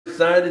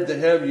excited to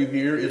have you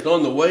here. It's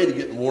on the way to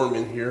getting warm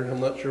in here. I'm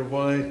not sure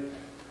why,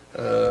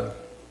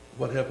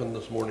 what happened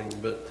this morning,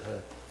 but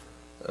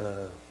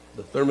the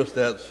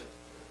thermostats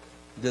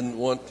didn't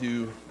want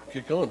to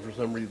kick on for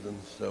some reason.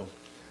 So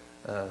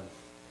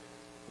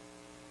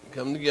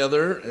come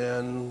together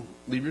and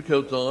leave your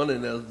coats on,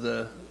 and as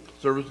the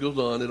service goes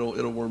on,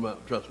 it'll warm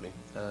up. Trust me.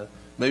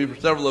 Maybe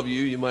for several of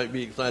you, you might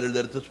be excited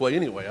that it's this way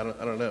anyway. I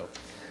don't know.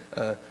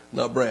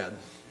 Not Brad.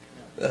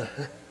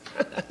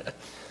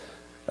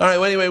 All right,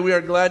 well, anyway, we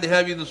are glad to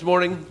have you this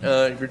morning.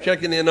 If you're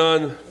checking in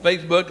on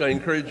Facebook, I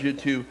encourage you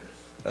to,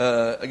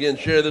 again,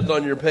 share this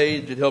on your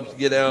page. It helps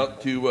get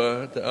out to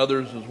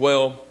others as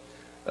well.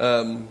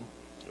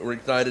 We're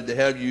excited to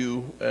have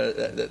you,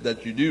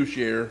 that you do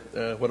share.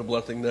 What a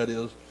blessing that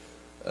is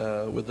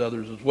with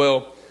others as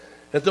well.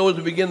 And so as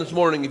we begin this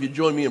morning, if you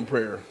join me in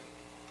prayer.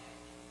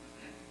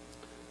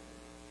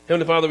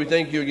 Heavenly Father, we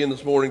thank you again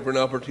this morning for an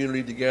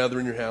opportunity to gather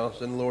in your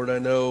house. And Lord, I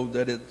know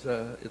that it's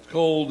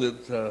cold,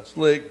 it's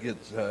slick,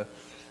 it's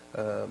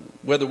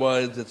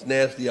weather-wise, it's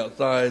nasty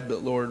outside.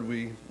 But Lord,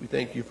 we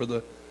thank you for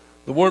the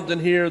warmth in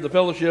here, the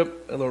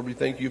fellowship. And Lord, we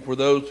thank you for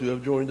those who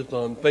have joined us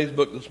on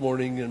Facebook this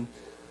morning. And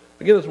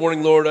again this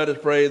morning, Lord, I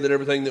just pray that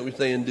everything that we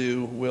say and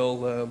do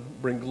will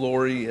bring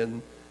glory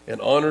and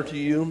honor to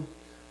you.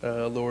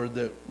 Lord,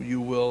 that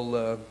you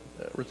will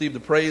receive the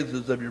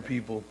praises of your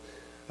people.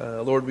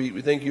 Lord,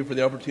 we thank you for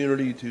the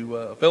opportunity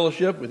to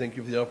fellowship. We thank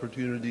you for the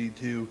opportunity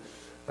to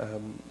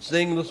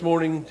sing this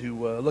morning,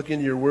 to look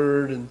into your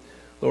word. And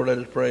Lord, I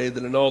just pray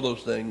that in all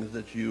those things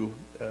that you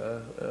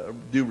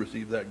do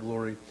receive that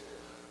glory.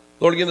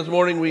 Lord, again this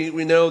morning,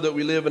 we know that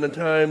we live in a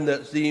time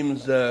that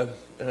seems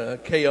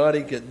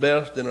chaotic at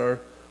best in our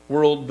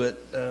world. But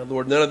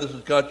Lord, none of this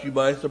has caught you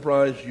by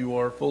surprise. You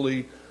are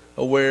fully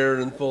aware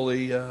and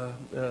fully a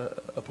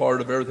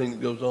part of everything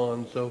that goes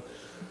on. So,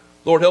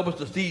 Lord, help us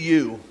to see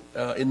you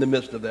in the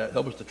midst of that.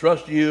 Help us to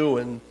trust you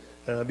and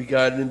be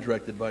guided and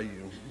directed by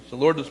you. So,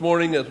 Lord, this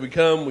morning as we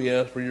come, we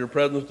ask for your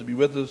presence to be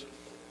with us.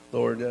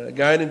 Lord,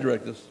 guide and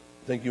direct us.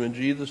 Thank you in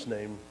Jesus'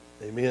 name.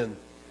 Amen.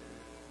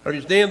 Are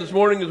you stand this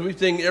morning as we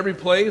sing Every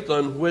Place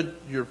on Which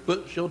Your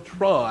Foot Shall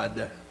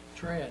Trod?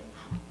 Tread.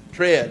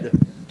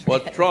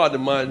 Well, it's trod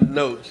in my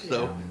notes,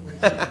 so.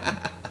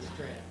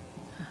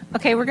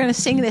 Okay, we're going to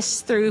sing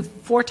this through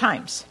 4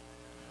 times.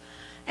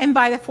 And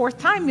by the 4th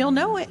time, you'll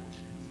know it.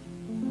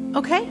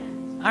 Okay?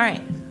 All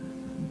right.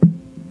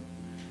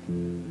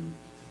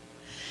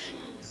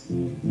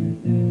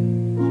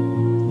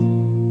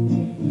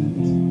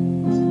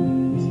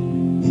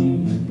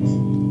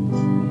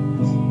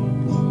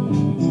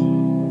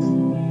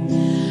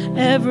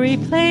 Every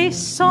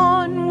place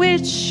on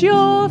which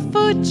your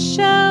foot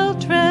shall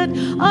tread,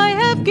 I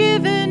have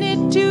given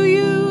it to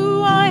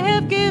you, I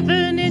have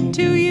given it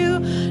to you.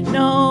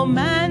 No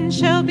man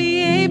shall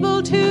be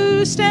able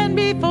to stand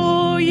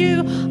before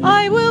you.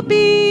 I will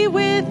be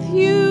with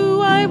you,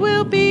 I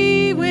will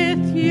be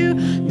with you.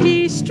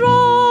 Be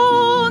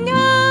strong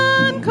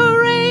and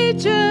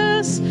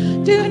courageous.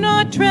 Do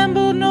not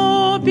tremble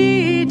nor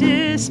be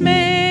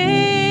dismayed.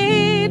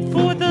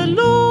 For the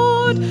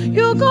Lord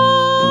your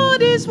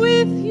God is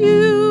with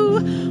you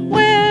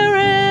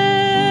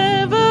wherever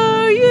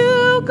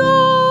you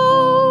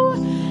go.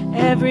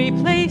 Every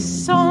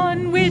place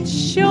on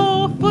which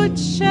your foot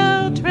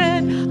shall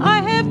tread,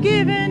 I have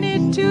given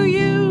it to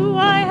you,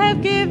 I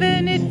have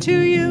given it to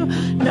you.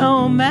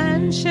 No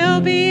man shall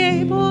be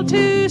able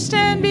to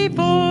stand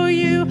before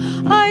you.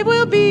 I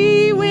will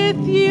be with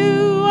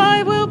you,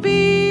 I will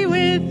be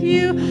with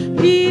you.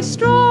 Be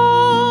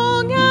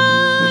strong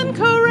and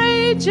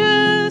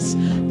courageous.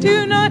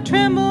 Do not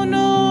tremble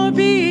nor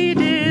be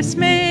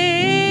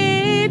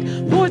dismayed.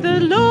 For the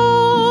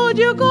Lord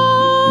your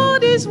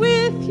God is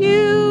with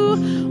you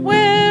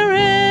wherever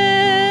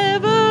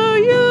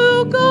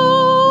you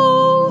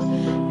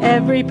go.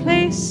 Every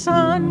place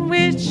on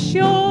which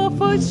your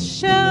foot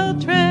shall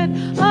tread,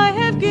 I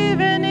have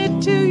given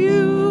it to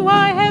you,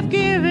 I have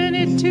given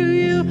it to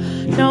you.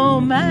 No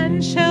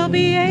man shall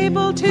be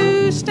able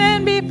to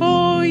stand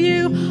before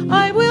you.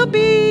 I will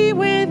be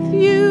with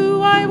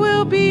you, I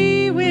will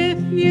be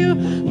with you.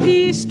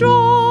 Be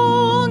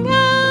strong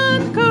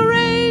and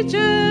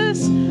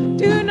courageous.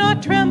 Do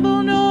not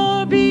tremble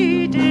nor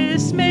be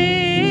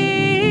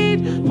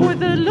dismayed. For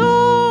the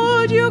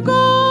Lord your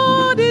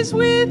God is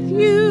with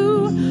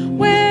you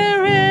wherever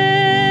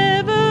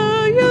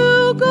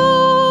you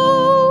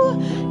go.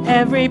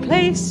 Every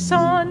place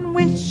on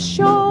which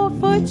your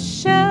foot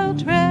shall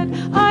tread,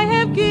 I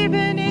have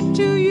given it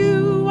to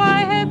you,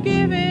 I have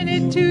given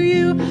it to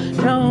you.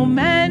 No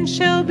man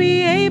shall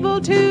be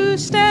able to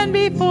stand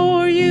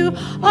before you.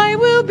 I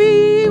will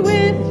be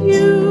with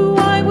you,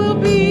 I will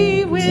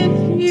be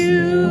with you.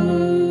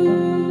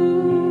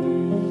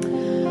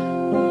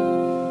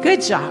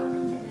 Good job.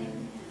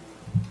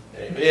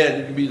 Amen.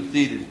 You can be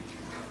seated.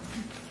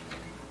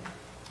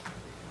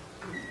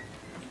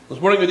 This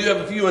morning we do have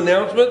a few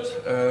announcements.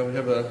 We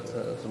have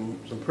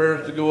some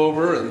prayers to go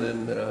over, and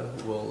then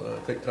we'll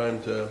take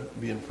time to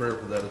be in prayer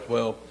for that as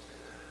well.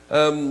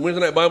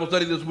 Wednesday night Bible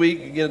study this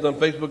week. Again, it's on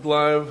Facebook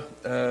Live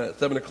at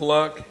 7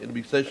 o'clock. It'll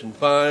be session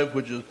 5,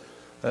 which is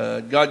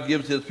God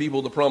Gives His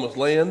People the Promised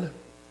Land.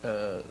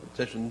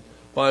 Session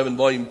 5 and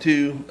volume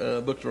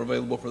 2. Books are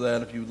available for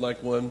that if you would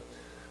like one.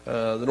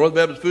 The North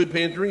Baptist Food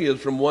Pantry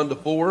is from 1 to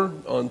 4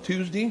 on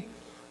Tuesday.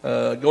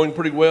 Going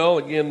pretty well.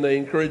 Again, they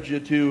encourage you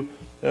to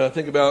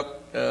think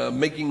about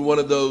making one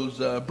of those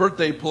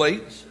birthday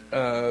plates,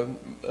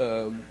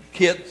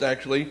 kits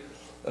actually,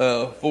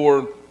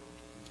 for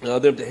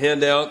them to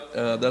hand out.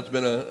 That's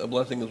been a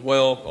blessing as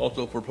well.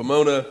 Also for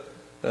Pomona,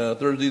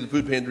 Thursday the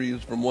food pantry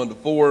is from 1 to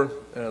 4.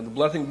 The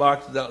blessing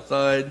box is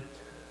outside.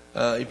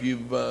 If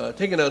you've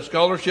taken a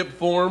scholarship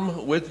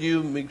form with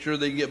you, make sure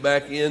they get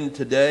back in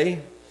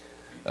today.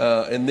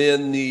 And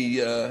then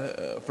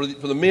for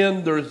the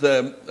men, there's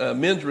a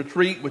men's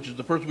retreat, which is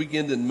the first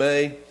weekend in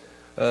May.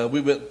 We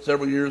went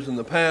several years in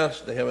the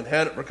past. They haven't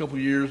had it for a couple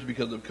of years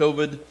because of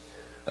COVID.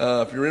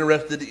 If you're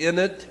interested in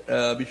it,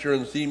 be sure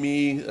and see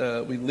me.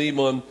 We leave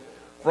on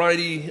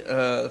Friday,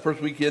 the first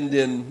weekend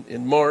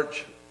in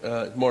March.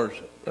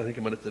 March, I think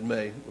I might have said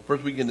May. The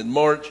first weekend in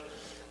March,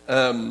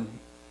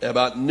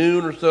 about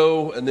noon or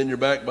so, and then you're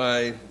back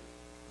by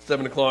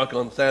 7 o'clock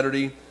on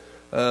Saturday.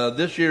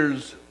 This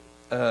year's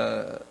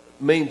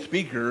main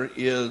speaker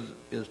is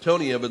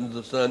Tony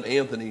Evans' son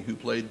Anthony, who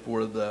played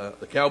for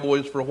the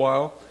Cowboys for a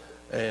while,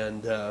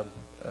 and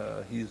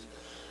he's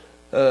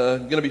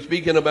going to be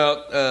speaking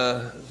about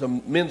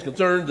some men's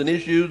concerns and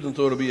issues, and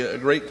so it'll be a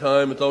great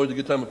time. It's always a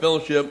good time of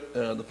fellowship.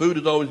 The food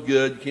is always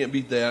good. You can't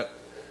beat that.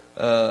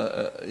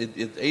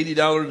 It's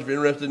 $80 if you're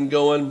interested in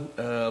going.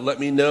 Let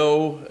me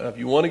know if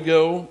you want to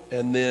go,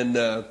 and then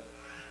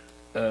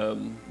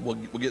we'll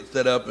get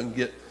set up and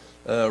get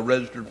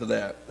registered for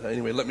that.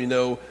 Anyway, let me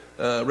know.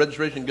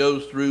 Registration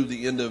goes through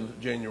the end of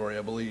January,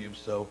 I believe.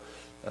 So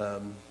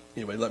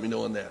anyway, let me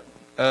know on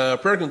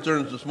that. Prayer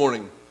concerns this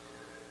morning.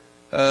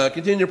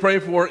 Continue to pray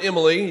for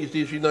Emily. You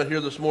see she's not here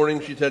this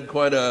morning. She's had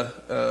quite a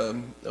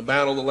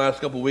battle the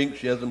last couple of weeks.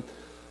 She has some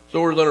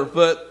sores on her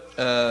foot,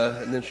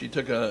 and then she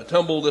took a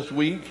tumble this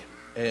week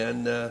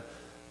and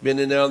been in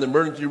and out of the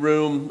emergency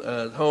room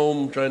at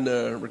home trying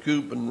to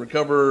recoup and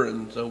recover,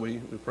 and so we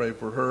pray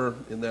for her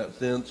in that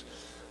sense.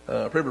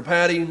 Pray for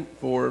Patty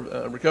for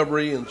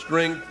recovery and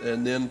strength,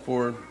 and then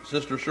for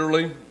Sister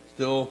Shirley,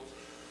 still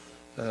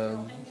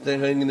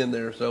staying hanging in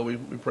there, so we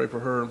pray for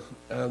her.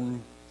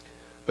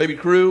 Baby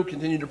Crew,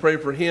 continue to pray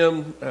for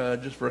him,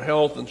 just for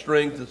health and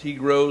strength as he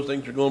grows.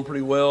 Things are going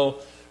pretty well.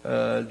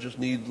 Just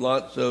needs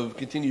lots of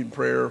continued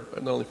prayer,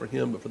 not only for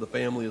him, but for the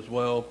family as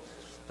well.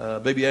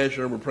 Baby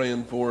Asher, we're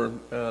praying for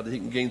that he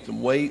can gain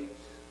some weight.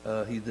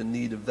 He's in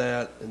need of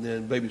that. And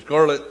then Baby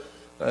Scarlett,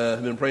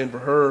 I've been praying for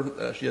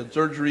her. She had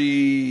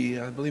surgery,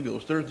 I believe it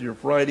was Thursday or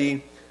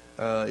Friday.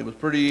 It was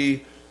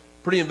pretty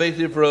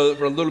invasive for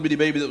a little bitty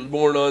baby that was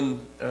born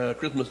on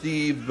Christmas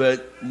Eve,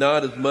 but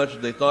not as much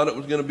as they thought it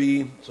was going to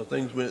be. So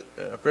things went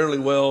fairly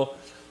well.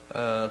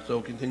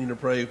 So continue to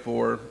pray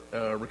for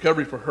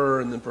recovery for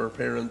her and then for her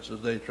parents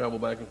as they travel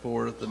back and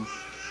forth and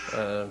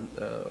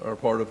are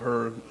part of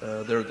her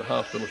there at the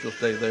hospital. She'll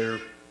stay there.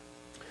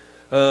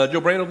 Joe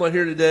Brandon's not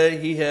here today.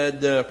 He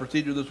had a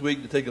procedure this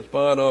week to take a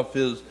spot off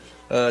his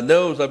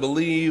nose, I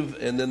believe,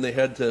 and then they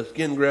had to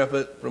skin graft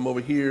it from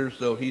over here.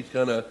 So he's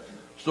kind of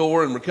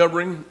sore and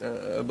recovering.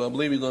 I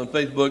believe he's on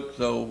Facebook.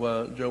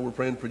 So, Joe, we're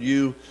praying for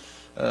you.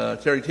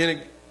 Terry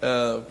Tinnick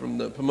from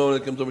the Pomona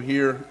comes over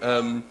here.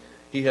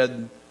 He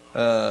had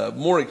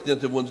more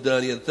extensive ones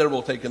done. He had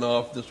several taken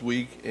off this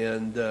week,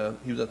 and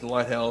he was at the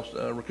Lighthouse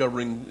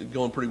recovering,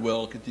 going pretty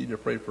well. Continue to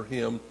pray for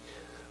him.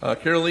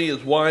 Carol Lee,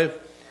 his wife,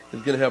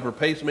 is going to have her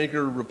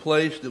pacemaker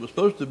replaced. It was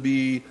supposed to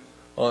be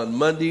on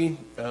Monday.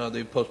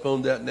 They've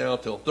postponed that now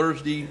till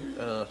Thursday,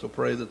 so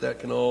pray that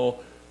can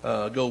all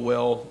go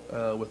well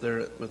with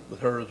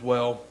her as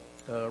well,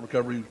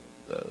 recovery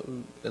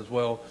as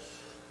well.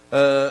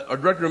 Our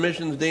director of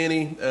missions,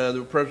 Danny,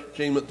 the press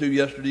chain went through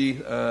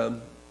yesterday.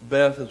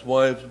 Beth, his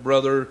wife's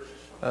brother,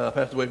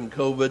 passed away from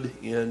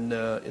COVID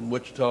in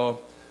Wichita,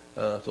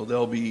 so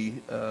they'll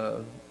be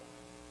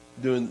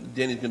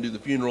Danny's going to do the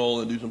funeral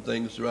and do some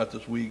things throughout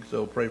this week,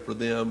 so pray for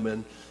them.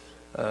 And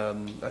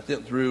I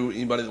sent through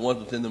anybody that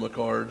wants to send them a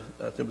card,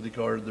 a sympathy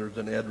card. There's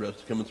an address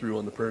coming through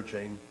on the prayer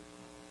chain.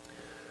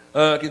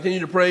 Continue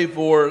to pray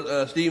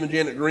for Steve and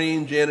Janet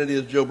Green. Janet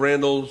is Joe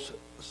Brandel's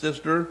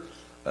sister.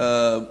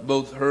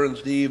 Both her and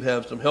Steve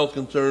have some health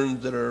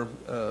concerns that are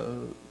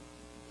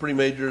pretty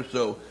major,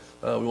 so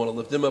we want to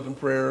lift them up in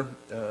prayer.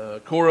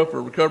 Cora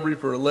for recovery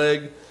for her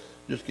leg,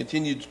 just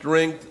continued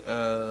strength,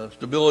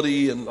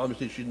 stability, and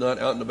obviously she's not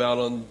out and about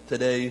on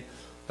today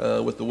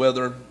with the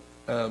weather.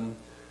 And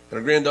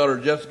our granddaughter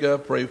Jessica,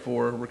 pray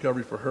for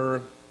recovery for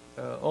her.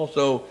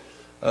 Also,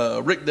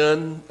 Rick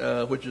Dunn,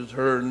 which is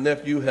her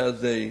nephew,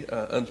 has a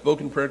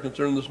unspoken prayer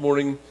concern this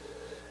morning.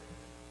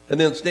 And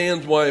then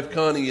Stan's wife,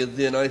 Connie, is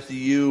in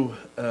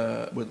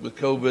ICU with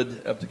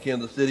COVID up to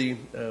Kansas City.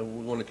 We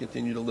want to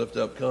continue to lift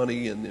up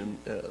Connie and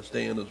then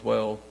Stan as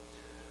well.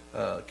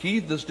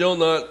 Keith is still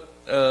not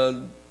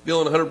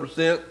feeling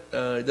 100%.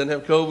 He doesn't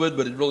have COVID,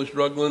 but he's really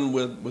struggling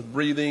with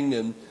breathing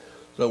and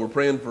So we're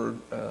praying for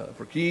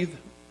Keith,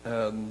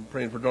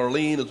 praying for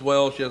Darlene as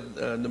well. She has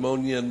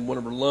pneumonia in one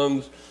of her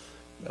lungs.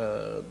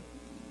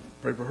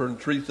 Pray for her and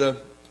Teresa.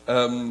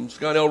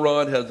 Scott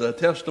Elrod has a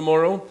test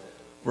tomorrow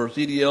for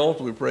CDL,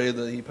 so we pray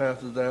that he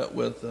passes that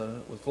with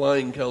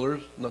flying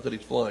colors. Not that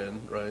he's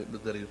flying, right,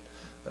 but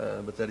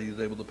that he's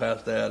able to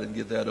pass that and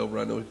get that over.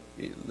 I know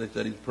they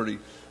said he's pretty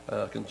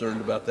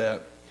concerned about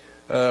that.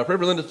 Pray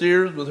for Linda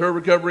Sears with her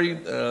recovery.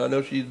 I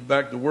know she's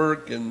back to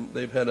work, and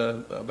they've had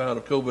a bout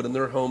of COVID in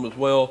their home as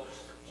well.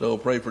 So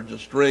pray for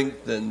just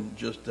strength and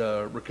just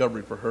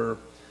recovery for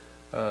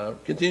her.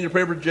 Continue to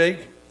pray for Jake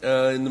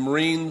in the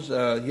Marines.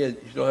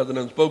 He still has an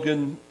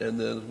unspoken, and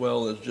then as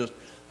well as just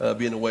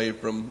being away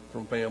from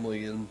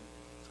family and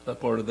a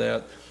part of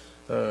that.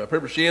 Pray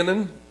for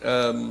Shannon.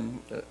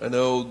 I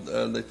know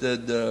they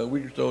said a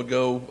week or so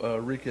ago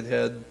Rick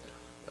had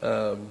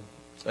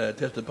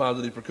tested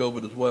positive for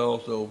COVID as well,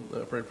 so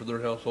pray for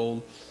their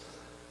household.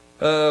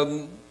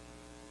 Let's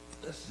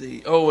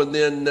see. Oh, and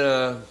then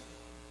I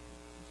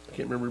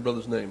can't remember your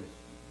brother's name.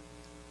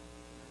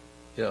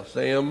 Yeah,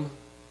 Sam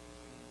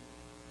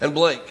and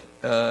Blake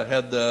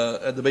had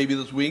the baby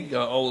this week.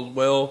 All is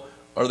well.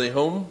 Are they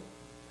home?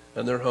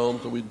 And they're home,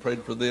 so we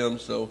prayed for them.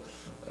 So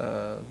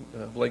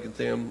Blake and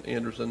Sam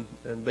Anderson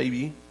and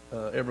baby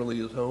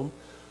Everly is home.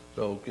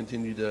 So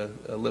continue to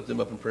lift them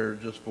up in prayer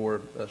just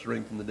for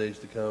strength in the days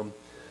to come.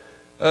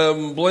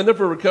 Belinda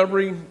for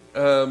recovery.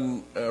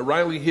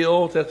 Riley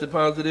Hill tested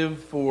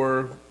positive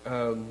for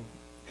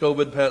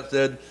COVID. Pat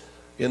said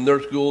in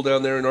their school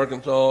down there in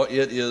Arkansas,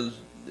 it is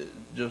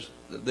just,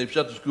 they've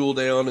shut the school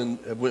down and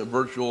have went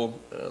virtual.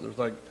 There's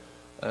like,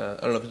 I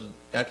don't know if it's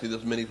actually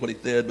this many, what he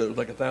said, but it was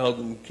like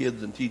 1,000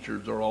 kids and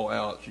teachers are all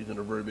out. She's in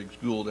a very big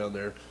school down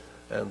there.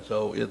 And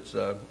so it's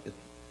a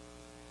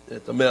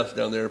mess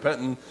down there. Pat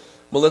and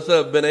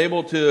Melissa have been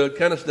able to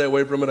kind of stay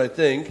away from it, I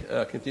think.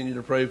 Continue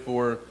to pray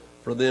for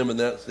them in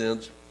that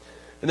sense.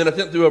 And then I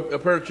sent through a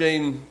prayer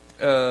chain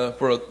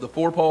for the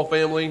Four-Paul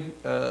family.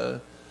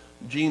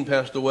 Gene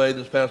passed away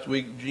this past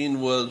week.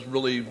 Gene was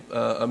really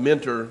a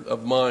mentor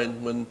of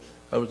mine when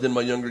I was in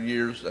my younger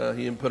years.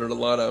 He inputted a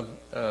lot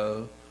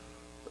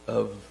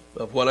of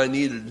what I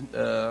needed.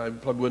 I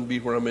probably wouldn't be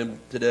where I'm in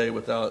today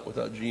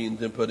without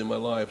Gene's input in my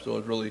life. So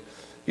it was really,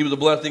 he was a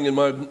blessing in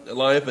my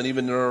life and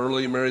even in our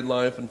early married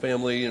life and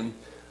family. And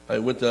I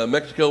went to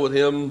Mexico with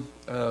him,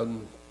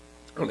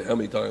 I don't know how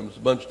many times, a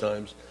bunch of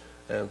times.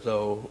 And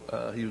so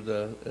he was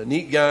a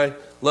neat guy,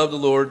 loved the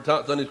Lord,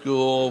 taught Sunday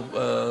school,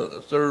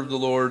 served the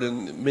Lord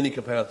in many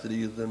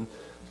capacities. And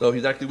so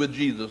he's actually with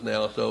Jesus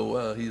now,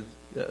 so he's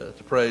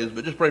to praise.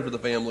 But just pray for the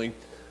family.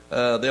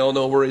 They all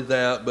know where he's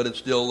at, but it's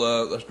still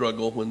a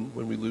struggle when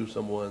we lose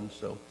someone.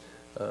 So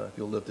if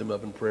you'll lift him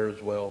up in prayer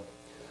as well.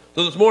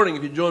 So this morning,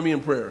 if you join me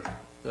in prayer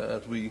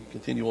as we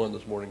continue on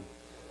this morning.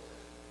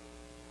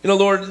 You know,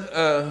 Lord,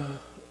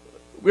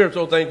 we are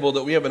so thankful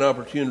that we have an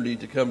opportunity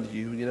to come to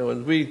you. You know, as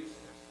we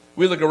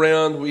look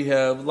around, we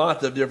have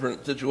lots of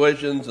different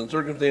situations and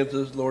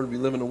circumstances. Lord, we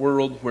live in a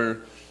world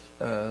where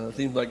it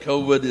seems like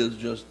COVID is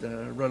just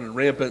running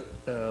rampant.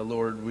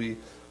 Lord, we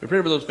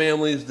pray for those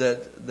families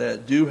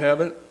that do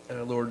have it.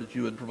 Lord, that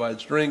you would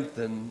provide strength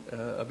and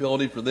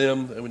ability for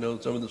them. And we know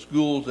that some of the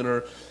schools in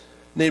our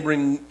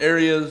neighboring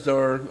areas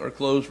are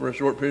closed for a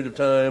short period of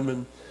time.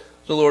 And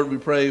so, Lord, we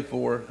pray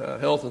for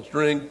health and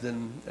strength.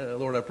 And,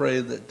 Lord, I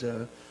pray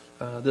that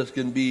this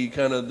can be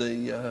kind of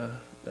the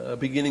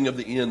beginning of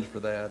the end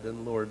for that.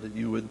 And, Lord, that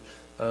you would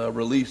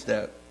release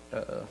that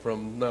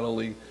from not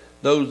only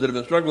those that have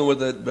been struggling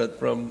with it, but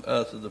from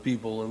us as a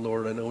people. And,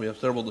 Lord, I know we have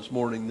several this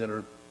morning that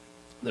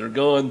are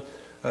gone,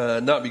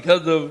 not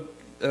because of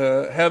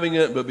having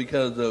it, but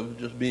because of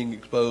just being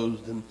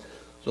exposed. And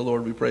so,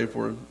 Lord, we pray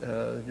for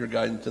your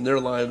guidance in their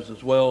lives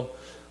as well.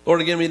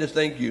 Lord, again, we just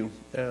thank you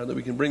that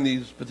we can bring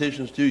these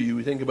petitions to you.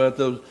 We think about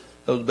those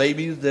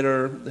babies that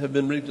have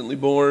been recently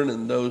born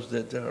and those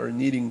that are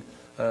needing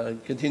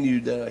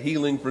continued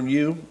healing from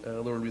you.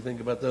 Lord, we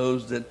think about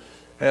those that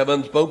have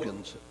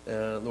unspokens.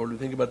 Lord, we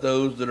think about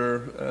those that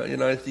are in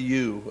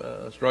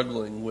ICU,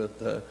 struggling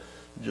with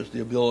just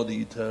the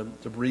ability to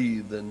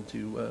breathe and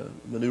to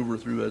maneuver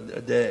through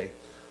a day.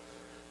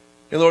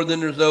 And Lord, then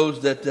there's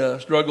those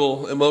that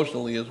struggle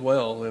emotionally as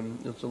well.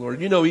 And so,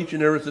 Lord, you know each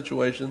and every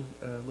situation.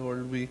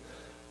 Lord, we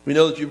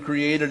know that you've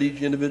created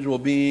each individual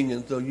being,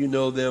 and so you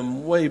know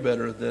them way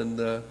better than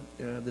the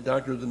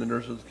doctors and the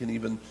nurses can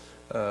even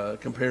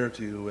compare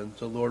to. And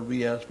so, Lord,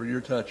 we ask for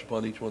your touch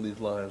upon each one of these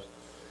lives.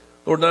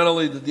 Lord, not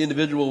only that the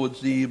individual would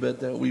see,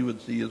 but that we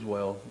would see as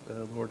well.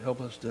 Lord,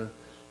 help us to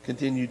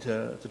continue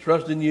to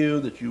trust in you,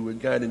 that you would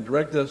guide and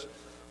direct us.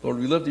 Lord,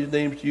 we lift these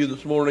names to you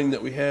this morning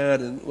that we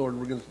had, and Lord,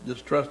 we're going to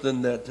just trust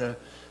in that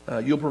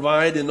you'll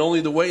provide in only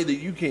the way that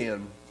you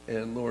can.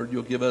 And Lord,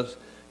 you'll give us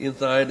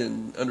insight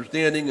and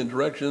understanding and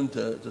direction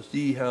to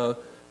see how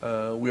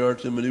we are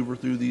to maneuver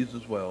through these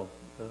as well.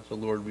 So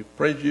Lord, we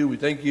praise you, we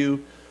thank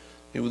you,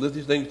 and we lift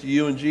these things to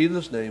you in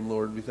Jesus' name,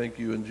 Lord. We thank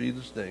you in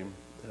Jesus' name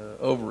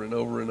over and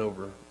over and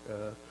over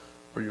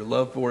for your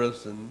love for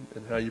us and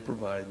how you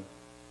provide.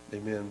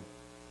 Amen.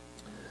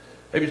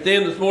 If you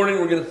stand this morning,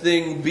 we're going to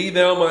sing Be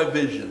Thou My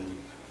Vision.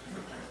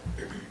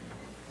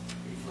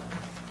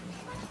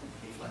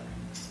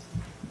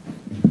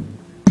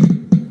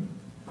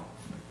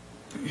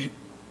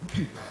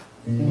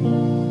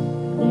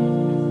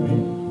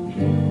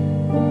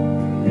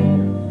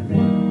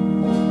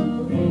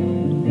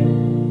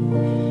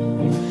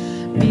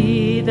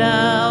 Be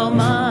thou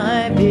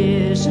my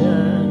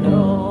vision,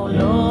 O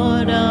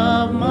Lord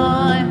of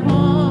my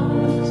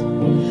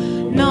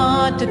heart,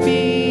 not to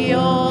be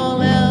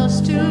all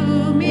else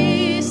to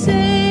me,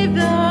 save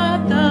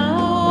that thou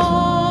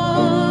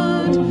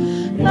art.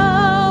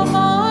 Thou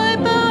my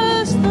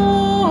best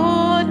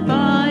thought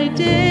by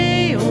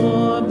day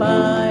or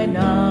by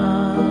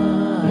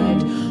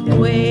night,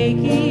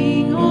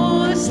 waking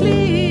or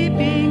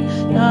sleeping,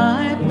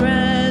 thy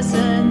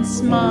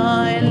presence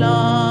my light.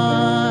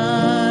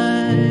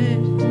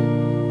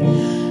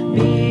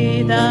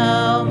 Be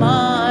thou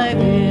my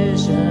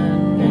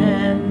vision,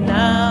 and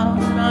thou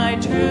my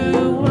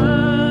true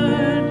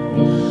word.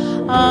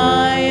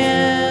 I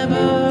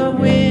ever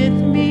with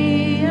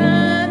me,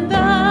 and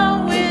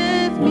thou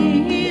with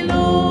me,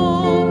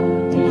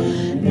 Lord.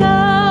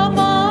 Thou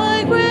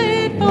my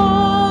great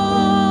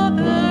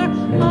Father,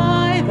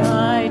 I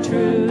thy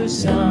true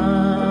Son.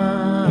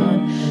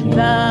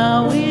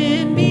 Thou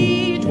in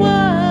me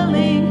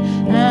dwelling,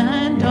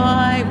 and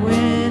I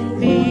with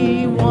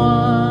thee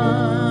one.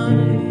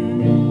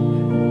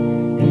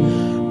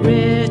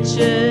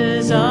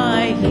 Riches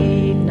I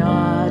heed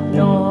not,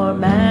 nor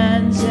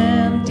man's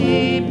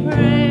empty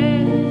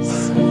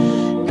praise.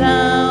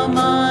 Thou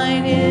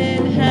mine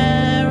inheritance,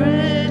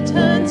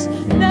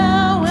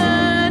 now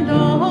and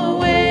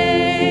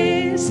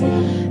always.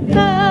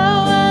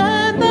 Thou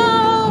and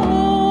thou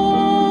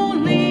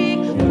only,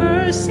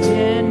 first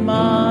in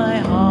my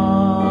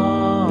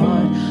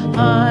heart.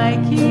 I,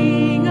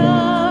 King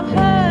of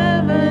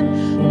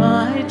heaven,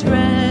 my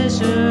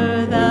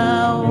treasure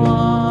thou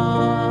art.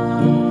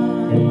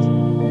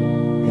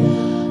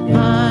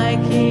 My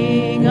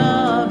King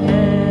of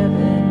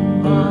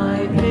heaven,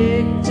 my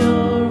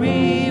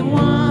victory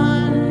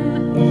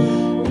won.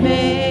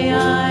 May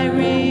I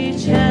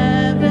reach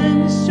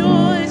heaven's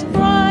joys,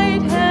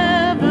 bright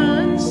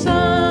heaven's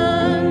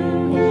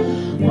sun.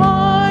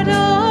 Heart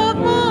of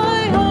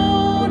my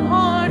own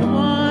heart,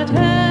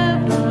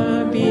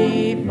 whatever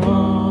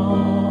befall,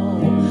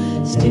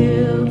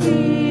 still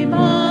be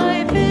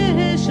my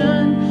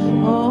vision,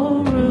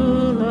 O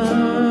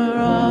ruler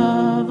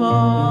of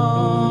all.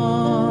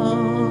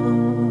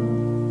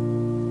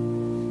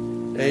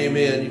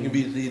 Amen. You can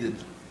be seated.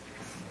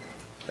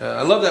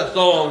 I love that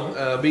song,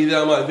 Be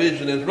Thou My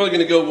Vision. And it's really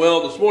going to go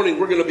well. This morning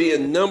we're going to be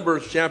in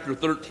Numbers chapter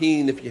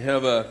 13. If you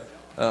have a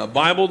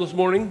Bible this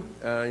morning,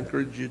 I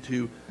encourage you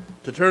to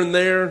turn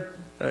there.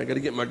 I got to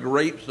get my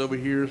grapes over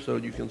here so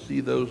you can see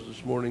those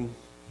this morning.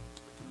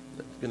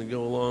 That's going to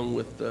go along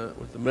with the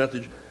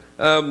message.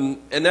 And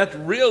that's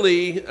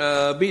really,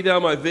 Be Thou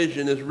My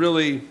Vision is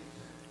really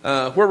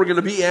where we're going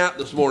to be at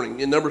this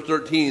morning in Numbers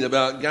 13,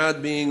 about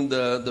God being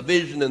the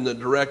vision and the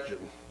direction.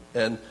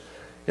 And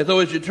so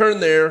as you turn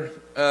there,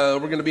 we're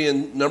going to be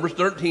in Numbers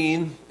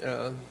 13,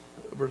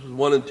 verses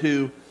 1 and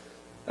 2.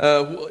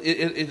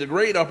 It's a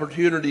great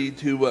opportunity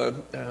to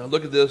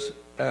look at this.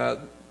 I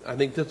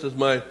think this is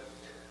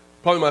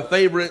probably my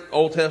favorite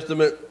Old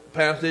Testament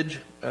passage.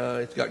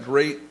 It's got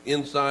great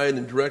insight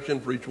and direction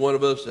for each one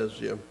of us as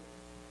you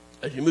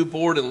move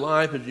forward in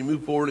life, as you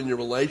move forward in your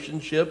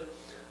relationship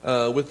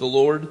with the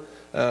Lord.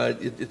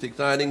 It's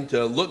exciting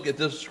to look at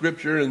this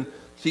scripture and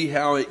see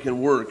how it can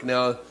work.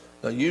 Now,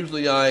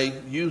 usually I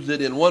use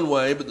it in one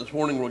way, but this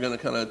morning we're going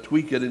to kind of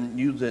tweak it and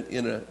use it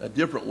in a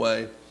different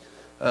way.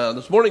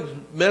 This morning's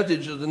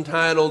message is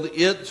entitled,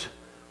 It's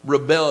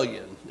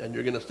Rebellion. And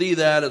you're going to see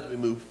that as we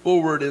move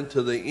forward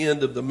into the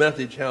end of the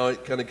message, how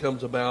it kind of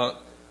comes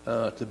about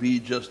to be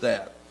just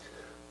that.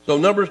 So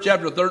Numbers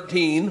chapter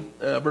 13,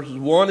 verses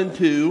 1 and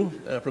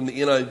 2 from the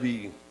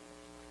NIV.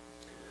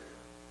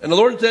 And the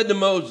Lord said to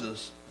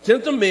Moses,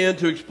 Send some men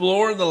to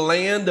explore the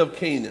land of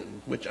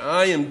Canaan, which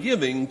I am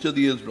giving to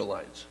the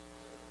Israelites.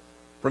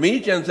 From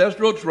each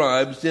ancestral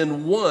tribe,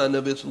 send one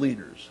of its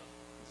leaders.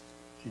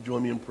 Would you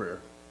join me in prayer?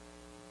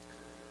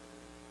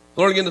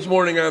 Lord, again this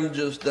morning, I'm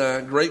just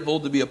grateful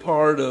to be a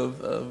part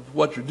of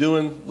what you're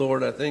doing.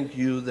 Lord, I thank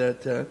you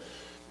that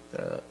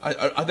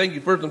I thank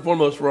you first and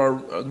foremost for our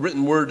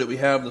written word that we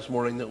have this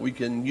morning, that we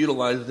can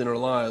utilize in our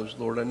lives.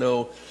 Lord, I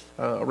know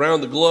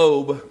around the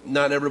globe,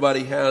 not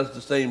everybody has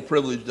the same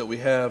privilege that we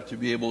have to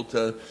be able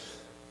to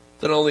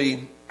not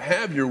only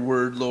have your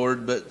word,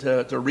 Lord, but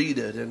to read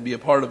it and be a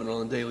part of it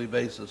on a daily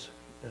basis.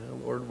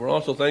 Lord, we're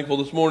also thankful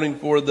this morning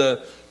for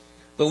the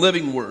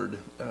living word,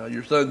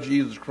 your Son,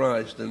 Jesus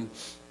Christ. And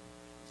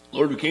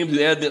Lord, we came to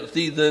the Advent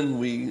season.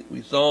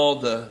 We saw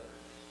the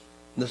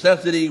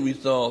necessity. We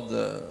saw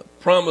the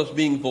promise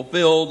being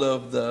fulfilled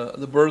of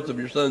the birth of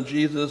your Son,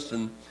 Jesus.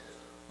 And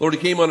Lord, he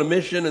came on a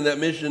mission, and that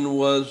mission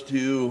was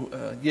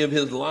to give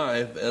his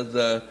life as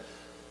a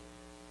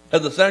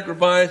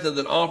sacrifice, as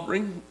an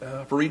offering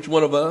for each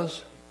one of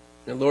us.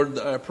 And Lord,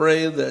 I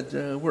pray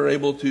that we're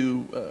able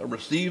to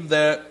receive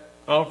that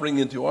offering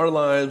into our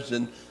lives,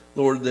 and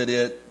Lord, that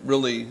it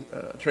really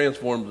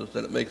transforms us,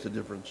 that it makes a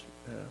difference.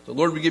 So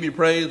Lord, we give you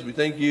praise. We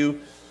thank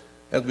you.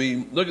 As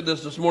we look at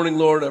this morning,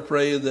 Lord, I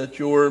pray that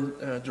your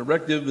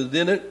directive is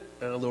in it.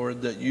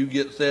 Lord, that you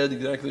get said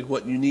exactly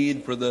what you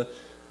need for the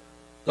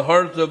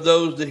hearts of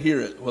those that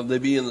hear it, whether they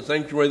be in the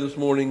sanctuary this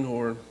morning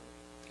or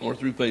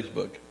through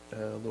Facebook.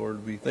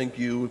 Lord, we thank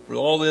you for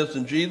all this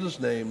in Jesus'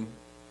 name.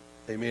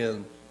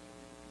 Amen.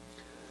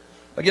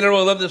 Again, I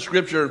really love this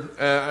scripture.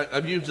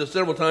 I've used this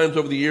several times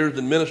over the years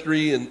in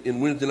ministry and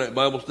in Wednesday night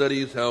Bible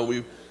studies, how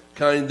we've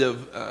kind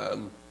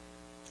of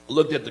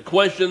looked at the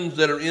questions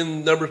that are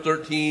in Numbers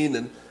 13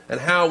 and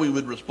how we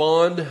would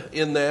respond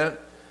in that.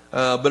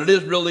 But it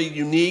is really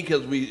unique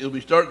as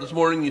we start this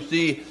morning. You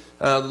see,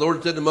 the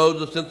Lord said to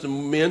Moses, send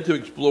some men to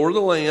explore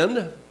the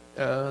land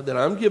that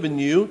I'm giving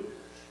you.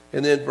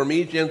 And then from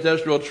each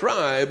ancestral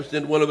tribe,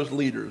 send one of its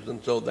leaders.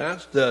 And so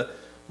that's the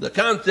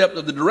concept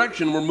of the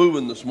direction we're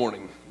moving this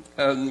morning.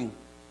 It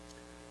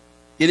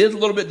is a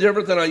little bit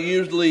different than I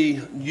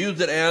usually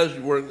use it as.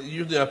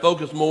 Usually I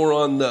focus more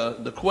on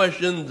the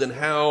questions and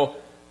how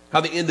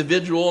the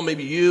individual,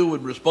 maybe you,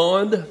 would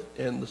respond.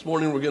 And this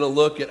morning we're going to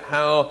look at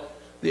how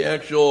the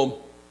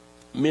actual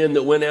men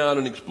that went out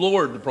and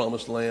explored the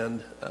promised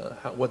land,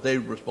 what they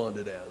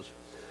responded as.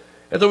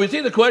 And so we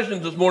see the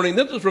questions this morning.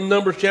 This is from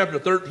Numbers chapter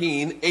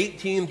 13,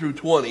 18 through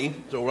 20.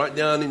 So write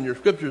down in your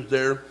scriptures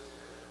there.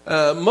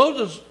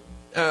 Moses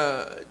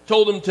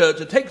told them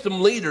to take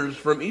some leaders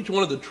from each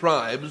one of the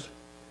tribes.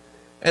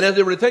 And as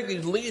they were to take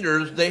these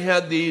leaders, they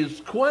had these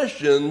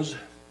questions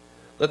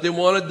that they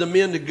wanted the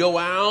men to go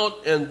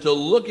out and to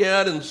look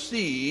at and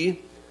see,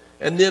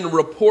 and then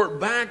report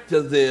back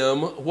to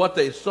them what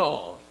they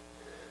saw.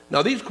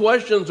 Now, these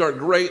questions are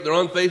great. They're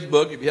on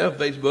Facebook. If you have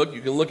Facebook,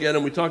 you can look at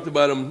them. We talked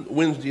about them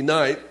Wednesday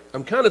night.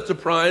 I'm kind of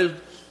surprised.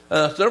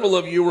 Several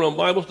of you were on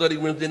Bible study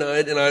Wednesday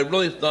night, and I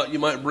really thought you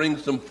might bring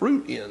some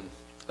fruit in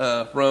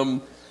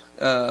from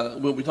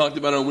what we talked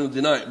about on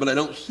Wednesday night. But I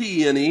don't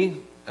see any,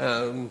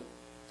 so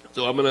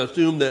I'm going to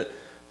assume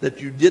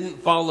that you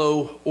didn't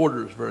follow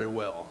orders very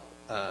well.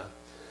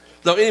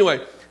 So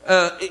anyway,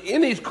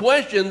 in these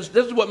questions,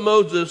 this is what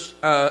Moses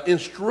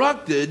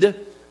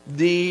instructed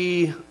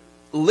the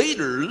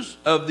leaders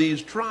of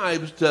these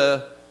tribes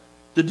to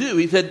do.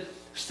 He said,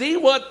 see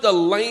what the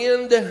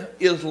land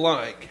is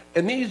like.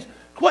 And these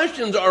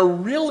questions are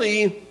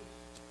really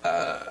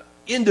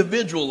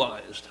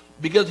individualized,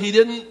 because he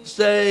didn't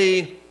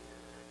say,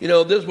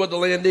 this is what the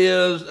land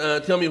is,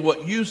 tell me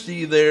what you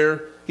see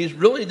there. He's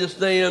really just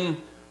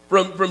saying,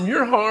 from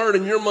your heart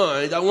and your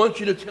mind, I want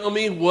you to tell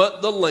me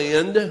what the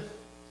land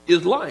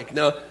is like.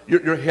 Now,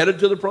 you're headed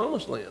to the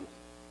promised land.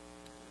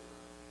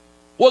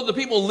 Whether the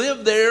people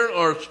live there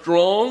are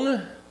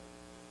strong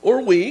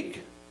or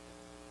weak,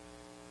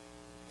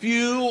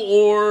 few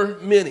or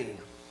many.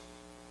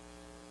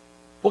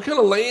 What kind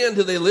of land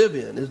do they live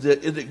in? Is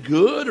it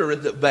good or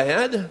is it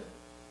bad?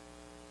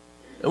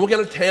 And what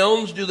kind of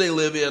towns do they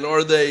live in?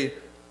 Are they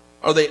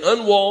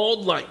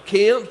unwalled like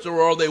camps,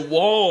 or are they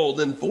walled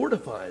and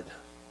fortified?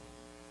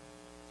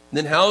 And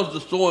then how's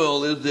the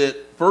soil? Is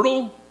it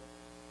fertile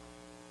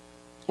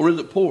or is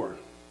it poor?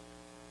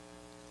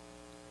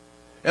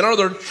 And are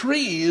there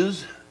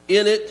trees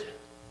in it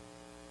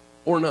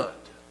or not?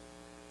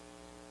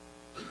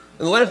 And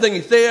the last thing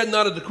he said,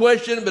 not as a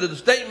question, but as a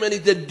statement, he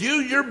said,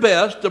 do your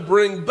best to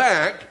bring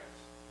back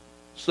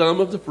some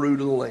of the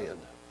fruit of the land.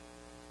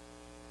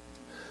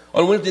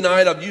 On Wednesday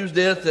night, I've used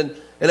this, and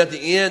at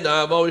the end,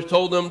 I've always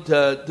told them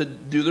to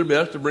do their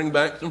best to bring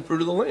back some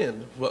fruit of the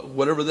land,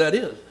 whatever that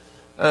is.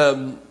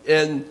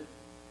 And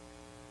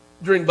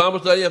during Bible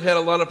study, I've had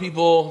a lot of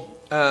people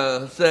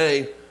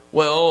say,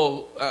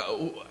 well,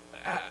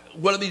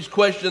 what are these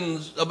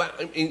questions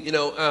about?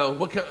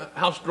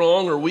 How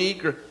strong or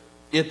weak? Or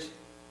it's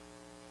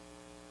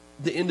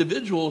the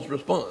individual's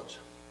response,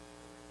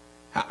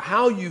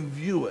 how you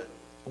view it,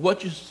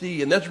 what you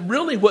see, and that's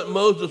really what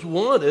Moses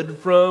wanted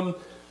from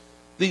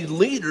these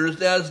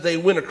leaders as they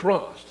went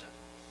across.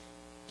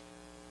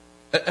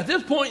 At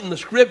this point in the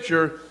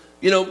scripture,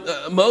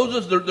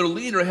 Moses, their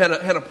leader, had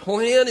a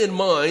plan in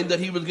mind that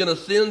he was going to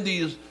send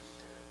these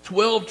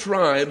 12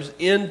 tribes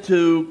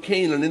into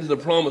Canaan, into the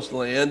promised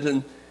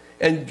land,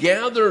 and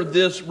gather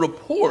this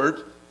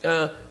report,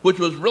 which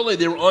was really,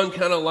 they were on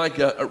kind of like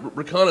a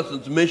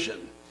reconnaissance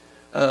mission.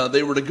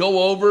 They were to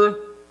go over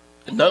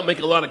and not make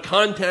a lot of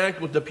contact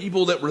with the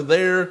people that were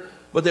there,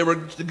 but they were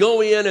to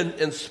go in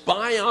and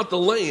spy out the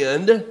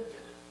land,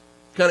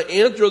 kind of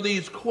answer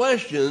these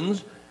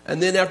questions,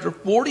 and then after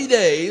 40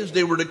 days,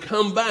 they were to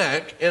come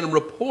back and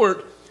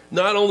report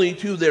not only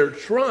to their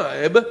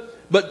tribe,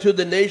 but to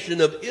the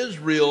nation of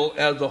Israel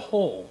as a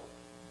whole.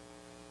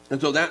 And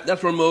so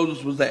that's where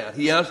Moses was at.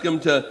 He asked them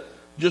to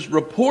just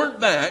report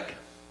back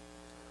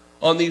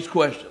on these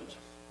questions.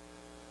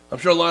 I'm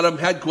sure a lot of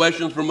them had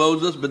questions for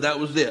Moses, but that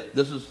was it.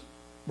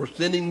 We're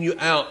sending you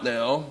out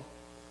now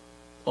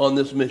on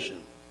this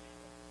mission.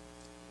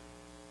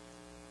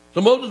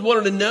 So Moses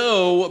wanted to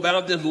know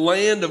about this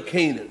land of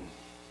Canaan.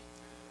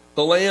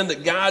 the land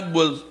that God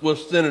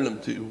was sending them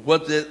to.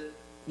 What's it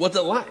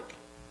like?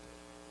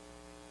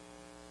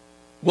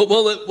 What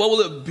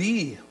will it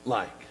be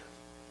like?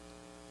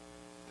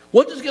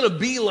 What's it going to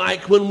be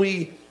like when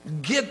we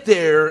get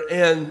there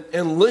and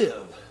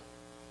live?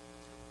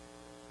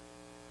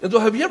 And so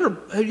have you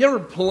ever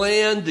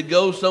planned to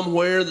go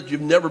somewhere that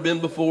you've never been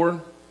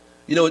before?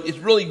 You know, it's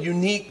really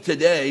unique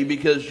today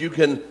because you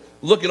can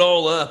look it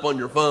all up on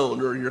your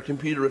phone or your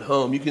computer at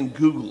home. You can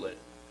Google it.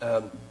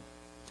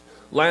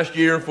 Last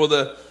year, for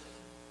the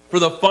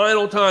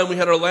final time, we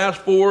had our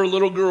last 4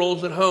 little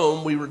girls at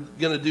home. We were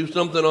going to do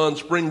something on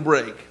spring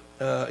break.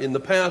 In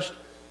the past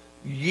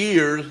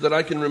years that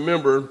I can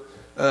remember,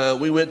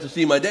 we went to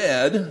see my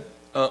dad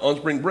on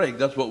spring break.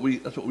 That's what we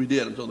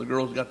did. And so the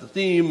girls got to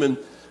see him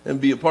and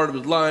be a part of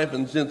his life.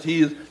 And since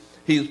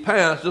he's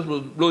passed, this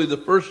was really the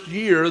first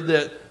year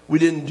that we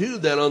didn't do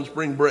that on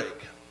spring break.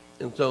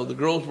 And so the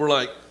girls were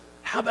like,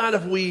 how about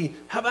if we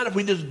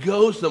just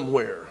go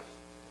somewhere?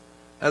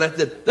 And I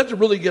said, that's a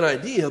really good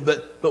idea,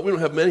 but we don't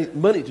have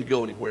money to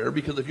go anywhere,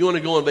 because if you want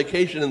to go on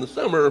vacation in the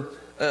summer,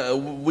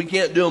 we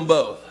can't do them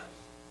both.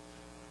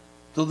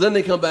 So then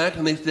they come back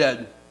and they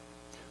said,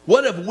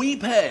 what if we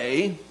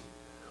pay,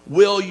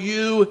 will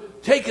you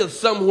take us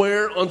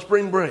somewhere on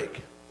spring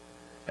break?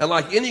 And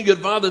like any good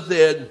father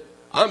said,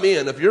 I'm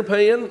in. If you're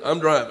paying, I'm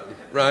driving,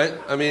 right?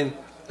 I mean,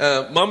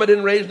 Mama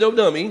didn't raise no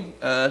dummy.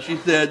 She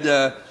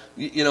said,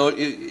 you know,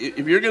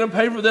 if you're going to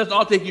pay for this,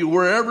 I'll take you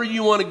wherever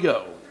you want to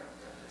go.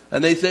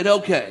 And they said,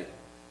 okay.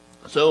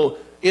 So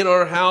in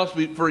our house,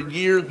 for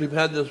years, we've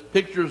had these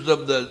pictures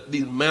of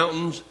these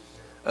mountains.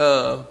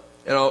 And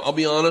I'll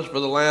be honest, for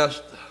the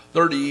last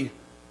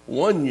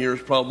 31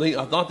 years probably,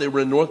 I thought they were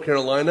in North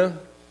Carolina.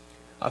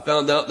 I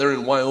found out they're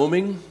in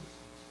Wyoming.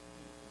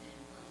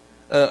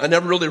 I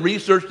never really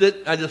researched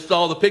it. I just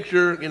saw the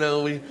picture. You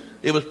know,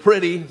 it was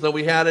pretty, so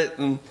we had it.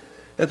 And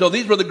so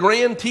these were the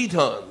Grand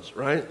Tetons,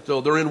 right?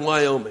 So they're in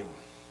Wyoming.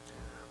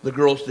 The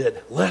girl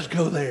said, let's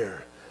go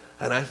there.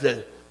 And I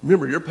said,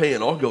 remember, you're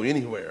paying. I'll go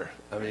anywhere.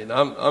 I mean,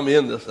 I'm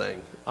in this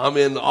thing. I'm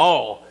in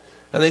all.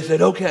 And they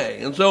said,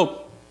 okay. And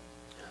so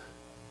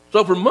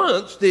for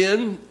months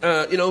then,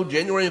 you know,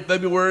 January and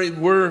February,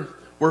 we're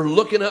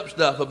looking up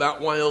stuff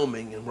about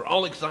Wyoming, and we're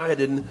all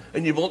excited.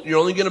 And you're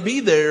only going to be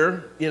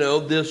there, you know,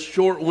 this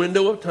short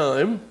window of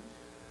time.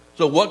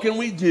 So what can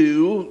we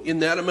do in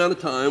that amount of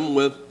time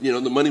with, you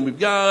know, the money we've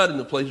got and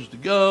the places to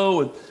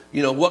go, and,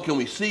 you know, what can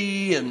we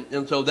see?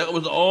 And so that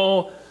was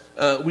all.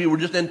 We were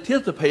just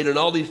anticipating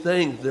all these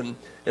things.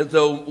 And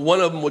so one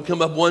of them would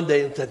come up one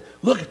day and said,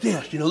 look at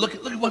this, you know, look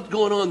at what's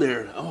going on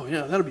there. Oh,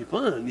 yeah, that'll be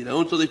fun, you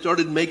know. And so they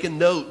started making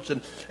notes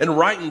and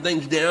writing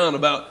things down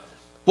about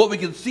what we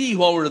could see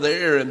while we were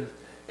there.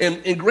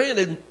 And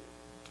granted,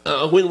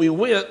 when we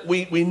went,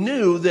 we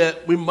knew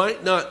that we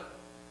might not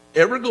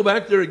ever go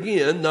back there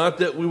again. Not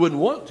that we wouldn't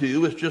want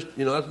to. It's just,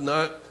 you know, that's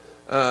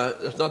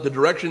not the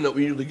direction that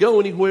we usually go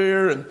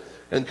anywhere.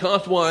 And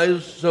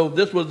cost-wise, so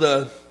this was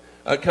a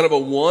kind of a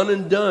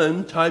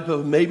one-and-done type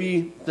of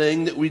maybe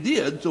thing that we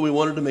did. So we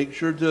wanted to make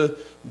sure to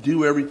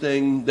do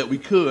everything that we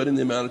could in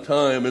the amount of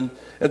time.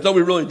 And so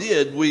we really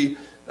did. We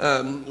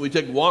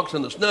took walks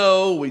in the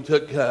snow. We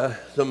took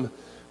some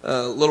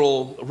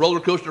little roller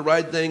coaster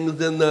ride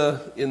things on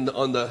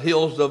the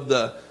hills of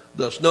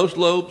the snow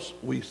slopes.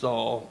 We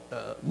saw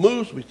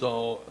moose. We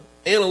saw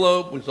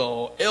antelope. We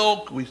saw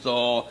elk. We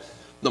saw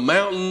the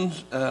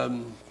mountains.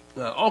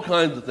 All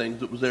kinds of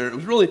things that was there. It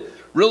was really,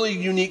 really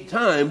unique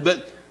time.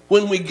 But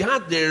when we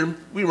got there,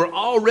 we were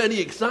already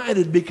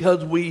excited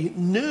because we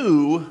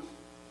knew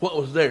what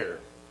was there,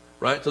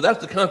 right? So that's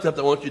the concept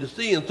I want you to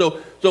see. And so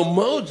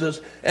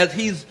Moses, as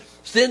he's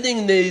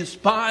sending these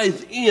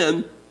spies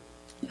in,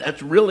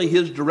 that's really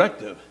his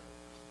directive.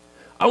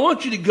 I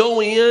want you to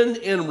go in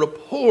and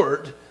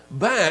report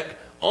back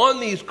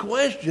on these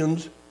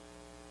questions,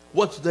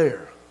 what's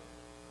there.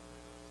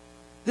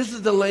 This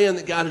is the land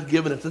that God has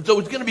given us. And so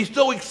it's going to be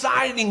so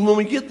exciting when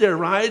we get there,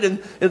 right?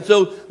 And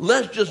so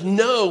let's just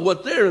know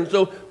what's there. And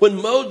so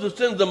when Moses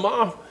sends them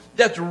off,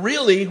 that's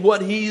really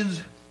what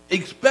he's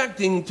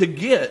expecting to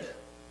get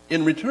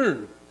in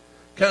return.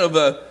 Kind of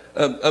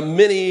a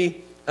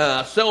mini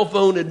cell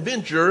phone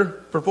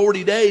adventure for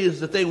 40 days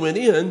that they went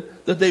in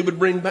that they would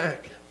bring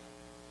back.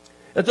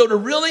 And so to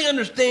really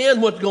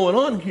understand what's going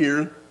on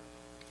here,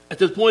 at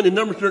this point in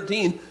Numbers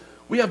 13,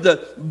 we have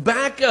to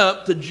back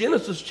up to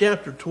Genesis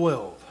chapter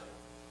 12.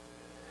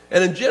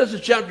 And in Genesis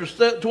chapter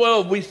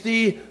 12, we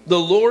see the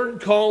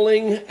Lord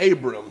calling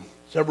Abram.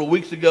 Several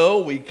weeks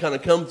ago, we kind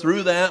of come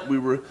through that. We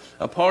were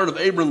a part of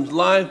Abram's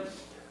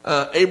life.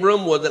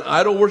 Abram was an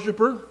idol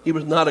worshiper. He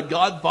was not a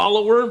God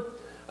follower.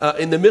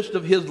 In the midst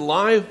of his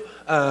life,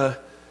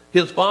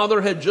 his father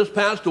had just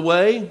passed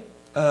away.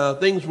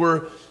 Things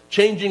were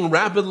changing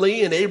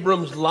rapidly in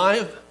Abram's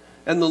life.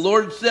 And the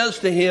Lord says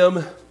to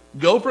him,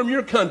 go from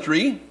your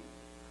country,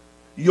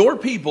 your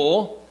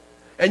people,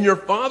 and your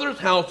father's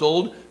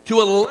household to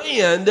a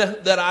land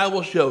that I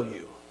will show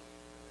you.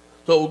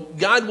 So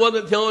God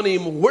wasn't telling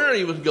him where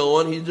he was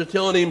going. He's just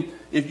telling him,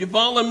 if you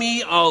follow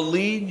me, I'll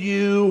lead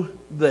you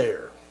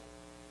there.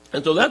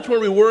 And so that's where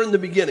we were in the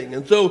beginning.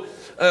 And so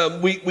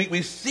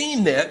we've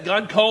seen that.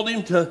 God called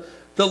him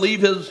to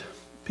leave his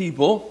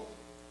people,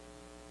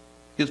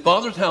 his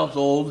father's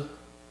household,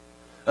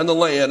 and the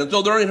land. And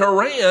so they're in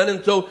Haran.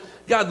 And so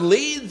God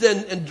leads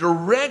and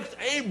directs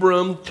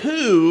Abram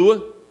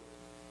to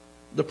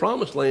the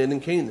promised land in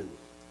Canaan.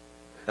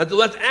 And so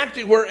that's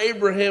actually where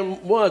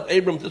Abraham was.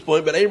 Abram at this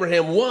point, but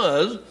Abraham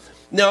was.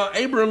 Now,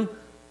 Abram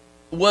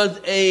was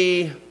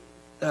a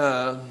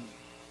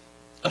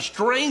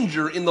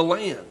stranger in the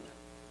land.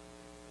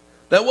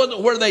 That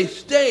wasn't where they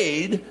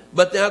stayed,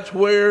 but that's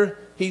where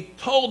he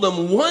told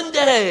them, one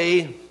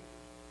day,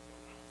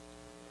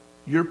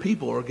 your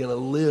people are going to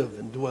live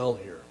and dwell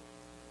here.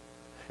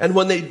 And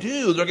when they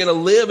do, they're going to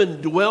live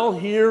and dwell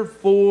here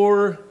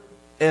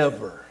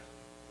forever.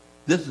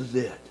 This is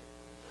it.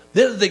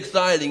 This is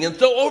exciting. And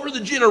so over the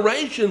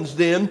generations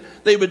then,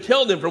 they would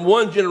tell them from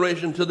one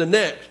generation to the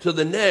next, to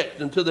the next,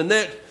 and to the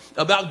next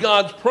about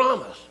God's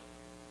promise.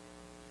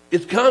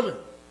 It's coming.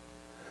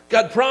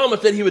 God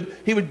promised that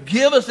he would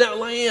give us that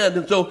land.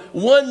 And so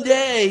one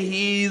day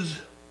he's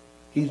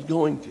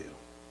going to.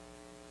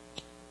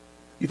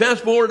 You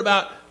fast forward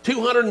about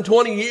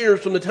 220 years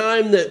from the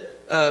time that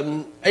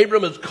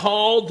Abram is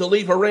called to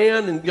leave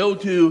Haran and go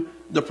to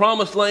the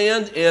promised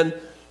land. And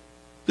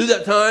through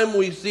that time,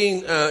 we've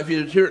seen, if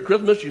you're here at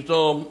Christmas, you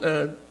saw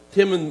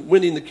Tim and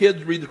Wendy and the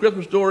kids read the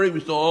Christmas story. We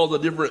saw all the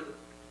different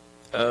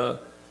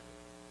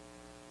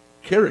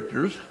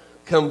characters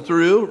come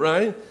through,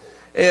 right?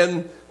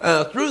 And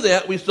through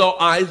that, we saw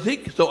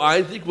Isaac. So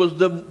Isaac was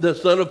the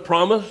son of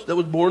promise that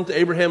was born to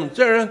Abraham and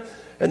Sarah.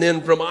 And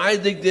then from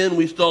Isaac, then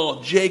we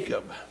saw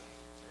Jacob.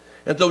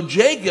 And so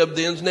Jacob,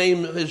 then, his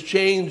name is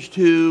changed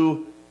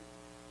to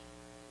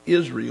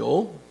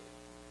Israel.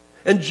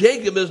 And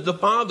Jacob is the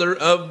father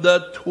of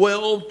the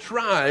 12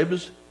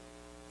 tribes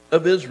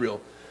of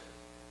Israel.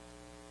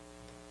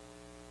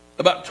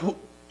 About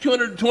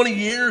 220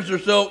 years or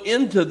so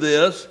into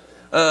this,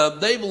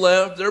 they've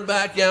left. They're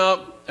back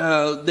out.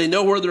 They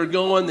know where they're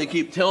going. They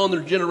keep telling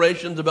their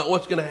generations about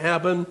what's going to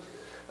happen.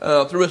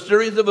 Through a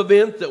series of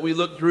events that we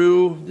looked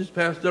through this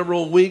past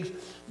several weeks,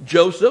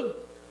 Joseph,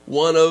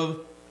 one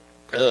of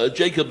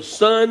Jacob's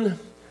son,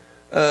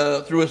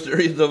 through a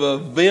series of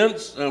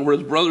events where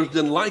his brothers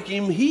didn't like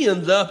him, he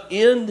ends up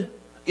in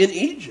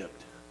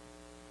Egypt.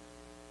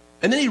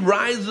 And then he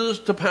rises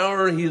to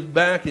power. He's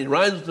back. He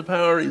rises to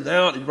power. He's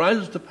out. He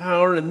rises to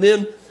power. And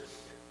then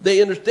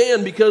they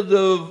understand, because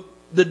of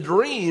the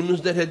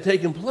dreams that had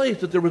taken place,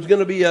 that there was going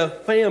to be a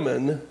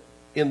famine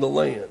in the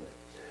land.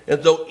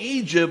 And so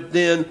Egypt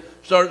then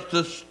starts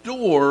to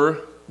store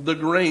the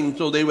grain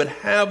so they would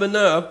have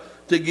enough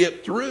to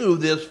get through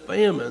this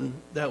famine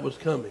that was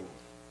coming.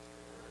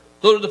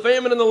 So there's a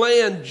famine in the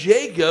land.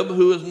 Jacob,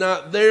 who is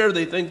not there,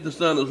 they think the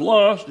son is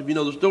lost. If you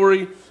know the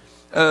story,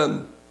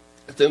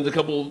 sends a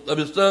couple of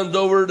his sons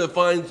over to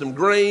find some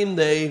grain.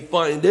 They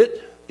find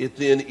it. It's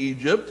in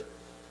Egypt.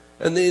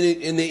 And then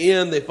in the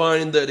end, they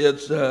find that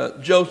it's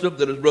Joseph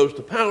that has rose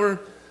to power.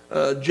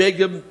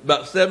 Jacob,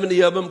 about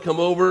 70 of them come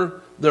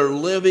over. They're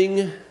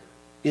living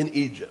in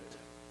Egypt.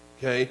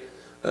 Okay?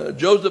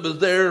 Joseph is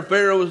there.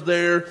 Pharaoh is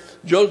there.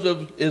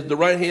 Joseph is the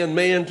right-hand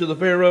man to the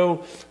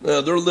Pharaoh.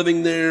 They're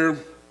living there.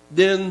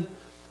 Then,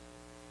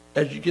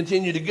 as you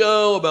continue to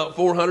go, about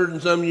 400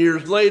 and some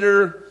years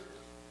later,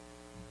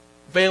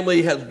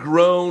 family has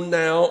grown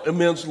now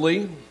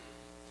immensely.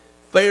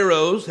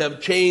 Pharaohs have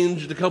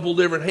changed a couple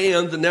different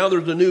hands, and now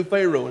there's a new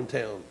Pharaoh in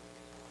town.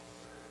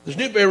 This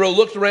new Pharaoh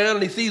looks around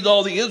and he sees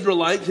all the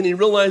Israelites, and he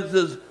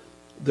realizes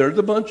there's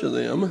a bunch of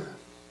them,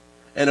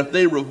 and if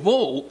they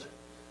revolt,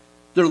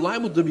 they're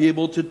liable to be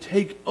able to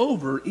take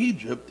over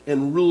Egypt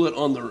and rule it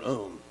on their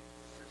own.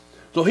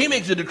 So he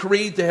makes a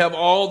decree to have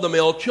all the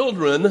male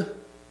children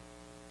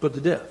put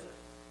to death.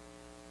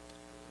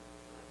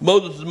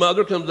 Moses'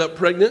 mother comes up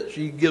pregnant.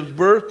 She gives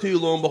birth to,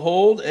 lo and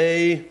behold,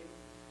 a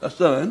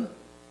son.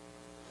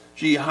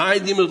 She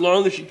hides him as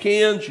long as she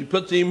can. She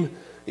puts him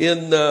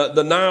in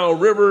the Nile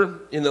River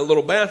in a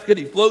little basket.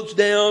 He floats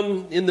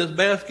down in this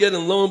basket,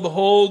 and lo and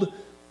behold,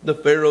 the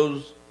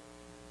Pharaoh's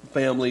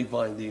family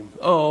find him.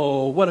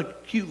 Oh, what a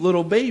cute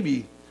little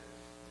baby.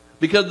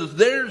 Because it's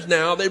theirs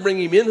now, they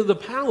bring him into the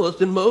palace,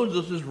 and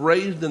Moses is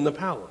raised in the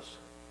palace.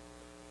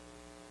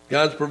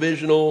 God's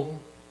provisional,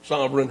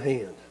 sovereign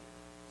hand.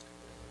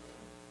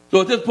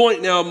 So at this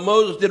point now,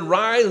 Moses did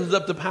rise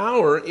up to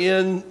power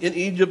in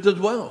Egypt as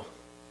well.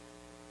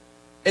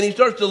 And he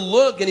starts to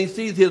look, and he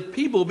sees his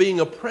people being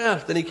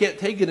oppressed, and he can't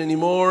take it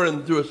anymore.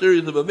 And through a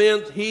series of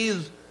events,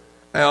 he's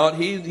out.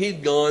 He's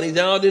gone. He's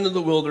out into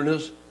the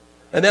wilderness.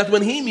 And that's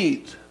when he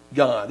meets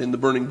God in the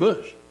burning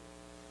bush.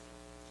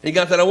 And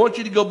God said, I want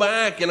you to go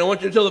back, and I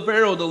want you to tell the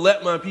Pharaoh to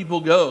let my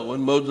people go.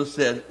 And Moses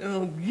said,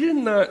 oh, you're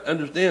not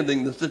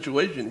understanding the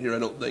situation here, I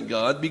don't think,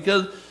 God,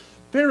 because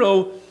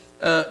Pharaoh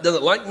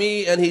doesn't like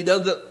me, and he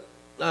doesn't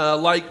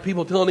like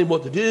people telling him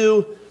what to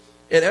do.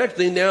 And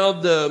actually now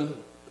the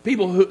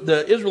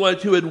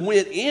Israelites who had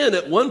went in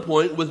at one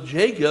point with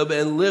Jacob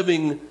and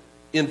living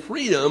in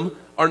freedom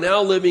are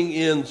now living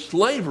in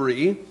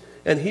slavery.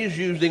 and he's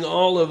using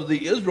all of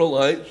the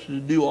Israelites to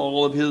do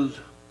all of his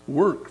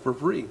work for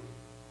free.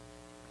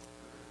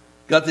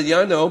 God said, yeah,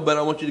 I know, but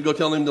I want you to go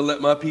tell him to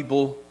let my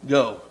people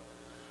go.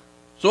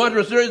 So after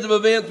a series of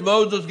events,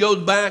 Moses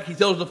goes back. He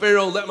tells the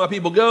Pharaoh, let my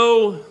people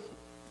go.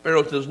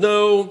 Pharaoh says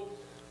no.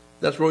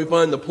 That's where we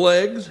find the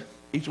plagues.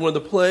 Each one of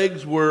the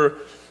plagues were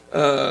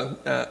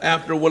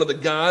after one of the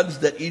gods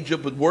that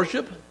Egypt would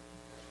worship.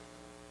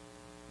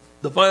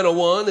 The final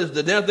one is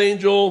the death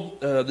angel.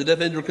 The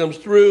death angel comes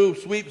through,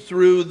 sweeps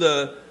through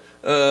the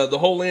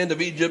whole land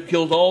of Egypt,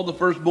 kills all the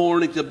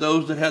firstborn except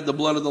those that had the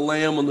blood of the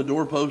lamb on the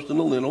doorpost and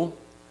the lintel.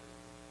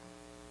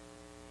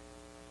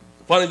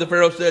 Finally, the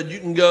Pharaoh said, you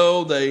can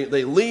go.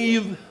 They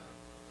leave.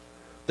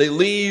 They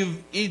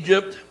leave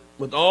Egypt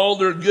with all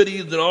their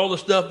goodies and all the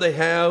stuff they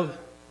have.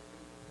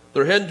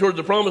 They're heading towards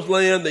the promised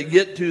land. They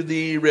get to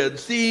the Red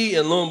Sea,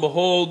 and lo and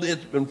behold,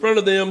 it's in front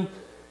of them,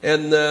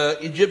 and the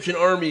Egyptian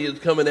army is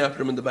coming after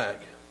them in the back.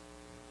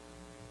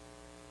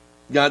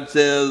 God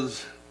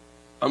says,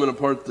 I'm going to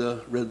part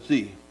the Red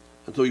Sea.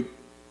 And so he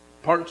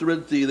parts the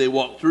Red Sea. They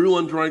walk through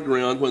on dry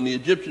ground. When the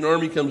Egyptian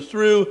army comes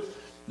through,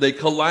 they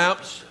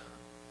collapse.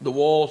 The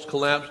walls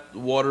collapse, the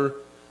water,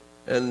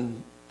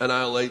 and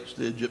annihilates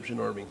the Egyptian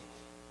army.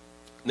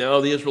 Now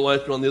the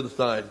Israelites are on the other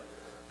side.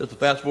 That's a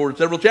fast forward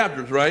several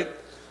chapters, right?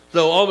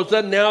 So all of a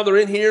sudden now they're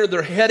in here.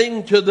 They're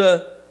heading to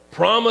the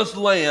promised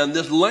land,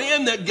 this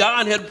land that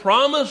God had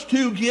promised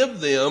to give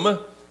them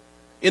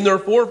in their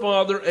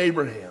forefather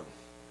Abraham.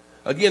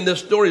 Again, this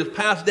story is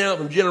passed down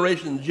from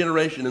generation to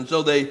generation, and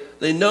so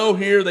they know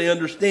here, they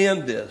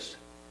understand this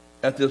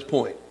at this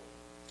point.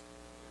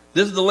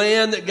 This is the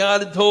land that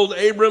God had told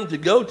Abram to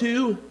go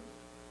to,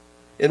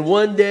 and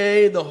one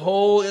day the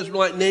whole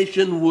Israelite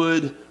nation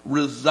would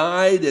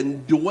reside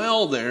and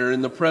dwell there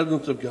in the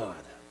presence of God.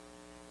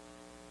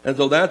 And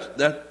so that's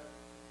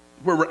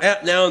where we're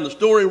at now in the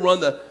story. We're on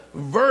the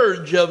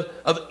verge of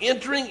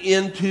entering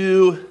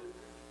into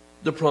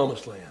the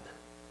promised land.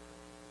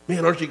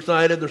 Man, aren't you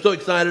excited? They're so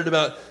excited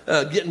about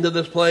getting to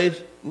this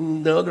place.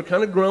 No, they're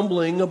kind of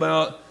grumbling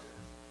about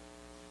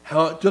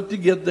how it took to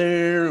get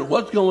there, and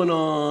what's going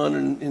on,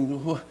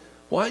 and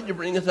why did you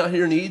bring us out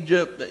here in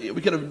Egypt?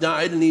 We could have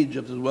died in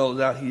Egypt as well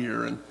as out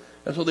here. And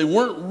so they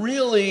weren't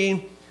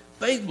really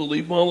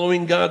faithfully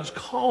following God's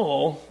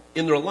call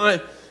in their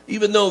life,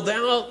 even though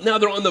now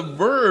they're on the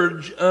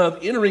verge of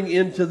entering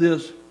into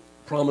this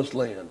promised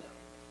land.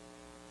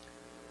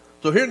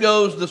 So here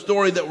goes the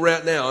story that we're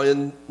at now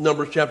in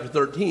Numbers chapter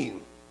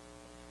 13.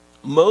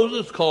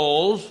 Moses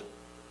calls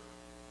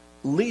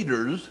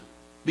leaders,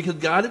 because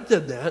God had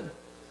said that,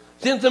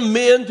 send some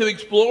men to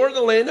explore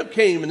the land of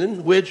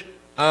Canaan, which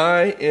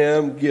I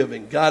am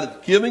giving. God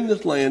is giving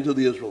this land to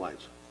the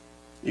Israelites.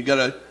 You've got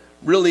to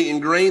really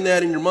ingrain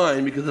that in your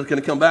mind, because it's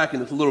going to come back in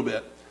just a little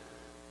bit.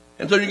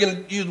 And so you're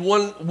going to use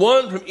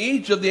one from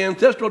each of the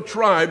ancestral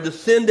tribe to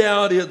send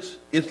out its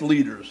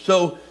leaders.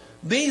 So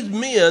these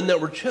men that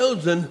were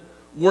chosen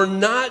were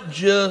not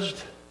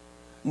just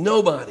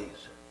nobodies.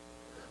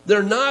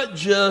 They're not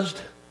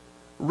just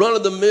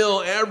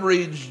run-of-the-mill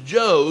average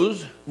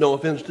Joes. No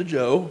offense to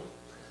Joe.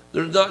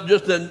 There's not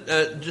just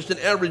an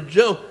average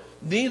Joe.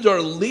 These are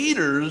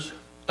leaders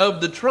of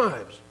the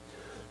tribes.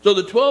 So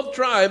the 12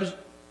 tribes,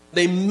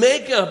 they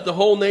make up the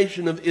whole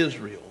nation of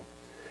Israel.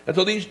 And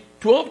so these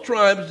 12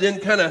 tribes then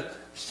kind of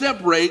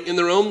separate in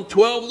their own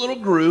 12 little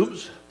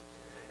groups,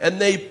 and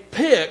they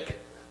pick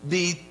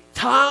the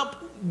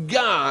top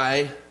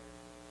guy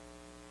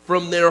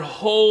from their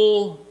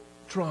whole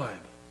tribe.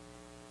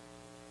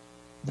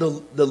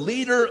 The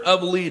leader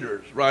of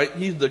leaders, right?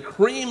 He's the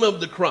cream of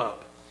the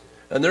crop.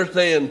 And they're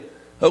saying,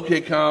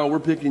 okay, Kyle, we're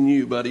picking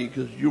you, buddy,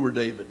 because you were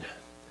David.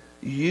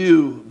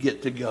 You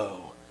get to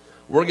go.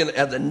 We're going to,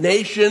 as a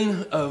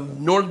nation of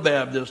North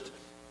Baptist,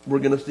 we're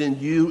going to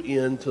send you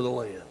into the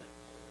land.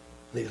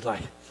 And he's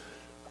like,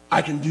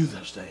 I can do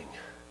this thing.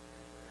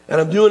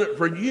 And I'm doing it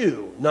for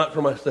you, not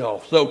for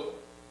myself. So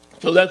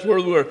that's where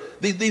we're.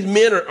 These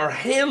men are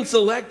hand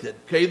selected.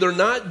 Okay, they're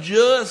not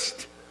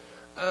just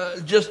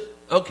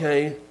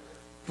okay,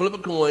 flip a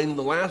coin.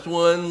 The last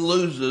one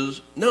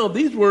loses. No,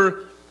 these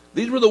were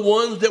the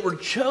ones that were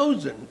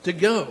chosen to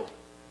go.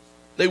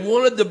 They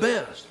wanted the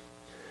best.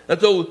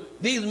 And so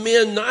these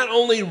men not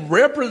only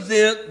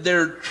represent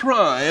their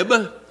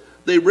tribe,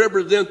 they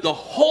represent the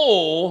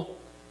whole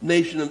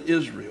nation of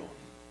Israel.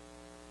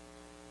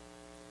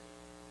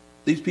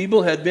 These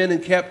people had been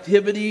in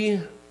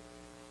captivity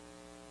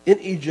in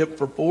Egypt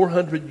for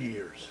 400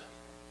 years.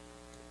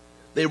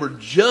 They were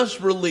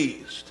just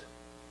released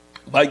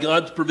by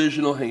God's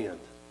provisional hand.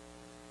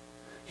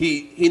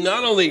 He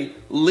not only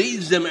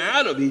leads them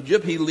out of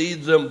Egypt, he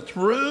leads them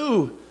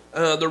through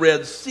the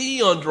Red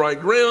Sea on dry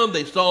ground.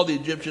 They saw the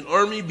Egyptian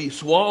army be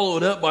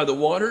swallowed up by the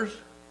waters.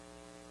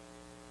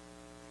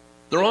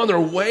 They're on their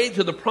way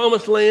to the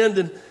promised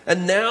land,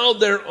 and now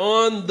they're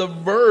on the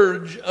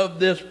verge of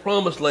this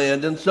promised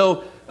land. And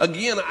so,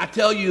 again, I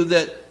tell you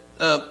that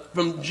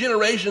from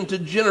generation to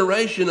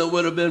generation, it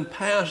would have been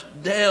passed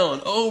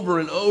down over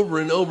and over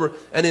and over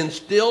and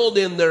instilled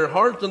in their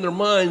hearts and their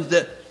minds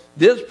that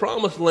this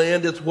promised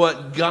land is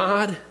what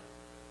God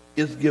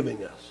is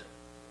giving us.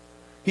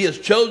 He has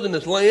chosen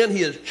this land.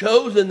 He has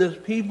chosen this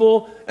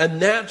people,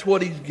 and that's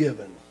what he's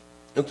given.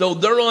 And so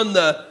they're on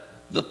the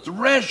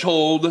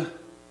threshold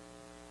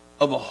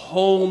of a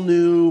whole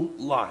new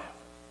life.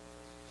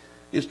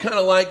 It's kind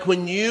of like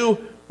when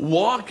you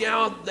walk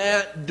out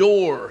that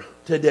door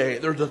today,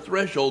 there's a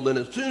threshold, and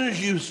as soon as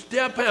you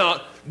step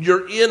out,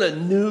 you're in a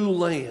new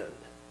land.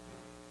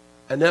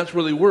 And that's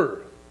where they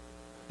were.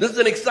 This is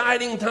an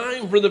exciting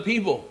time for the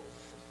people.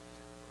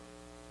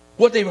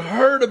 What they've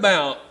heard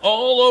about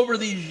all over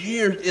these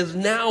years is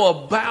now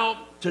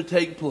about to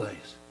take place.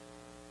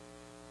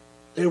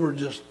 They were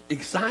just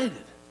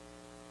excited.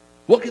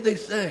 What could they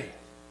say?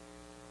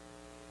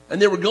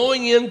 And they were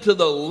going into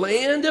the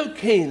land of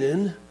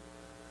Canaan,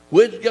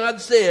 which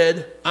God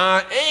said,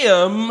 I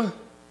am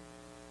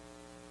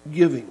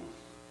giving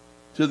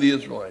to the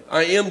Israelites.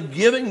 I am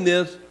giving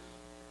this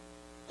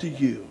to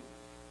you.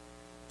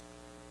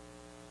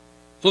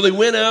 So they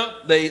went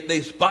out,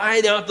 they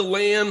spied out the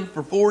land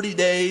for 40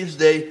 days.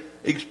 They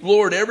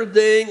explored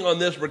everything on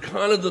this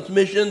reconnaissance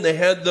mission. They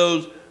had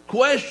those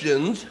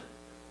questions.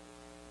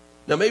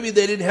 Now maybe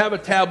they didn't have a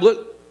tablet.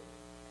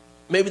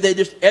 Maybe they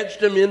just etched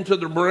them into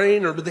their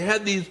brain, but they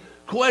had these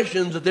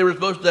questions that they were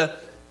supposed to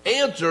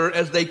answer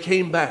as they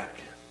came back.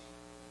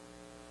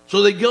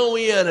 So they go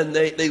in and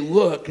they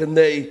look and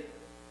they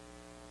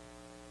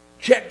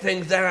check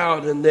things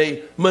out and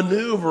they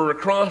maneuver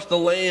across the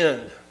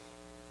land.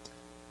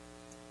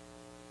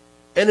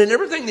 And in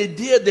everything they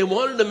did, they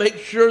wanted to make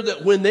sure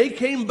that when they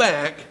came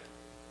back,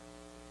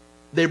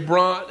 they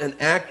brought an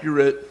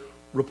accurate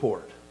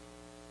report.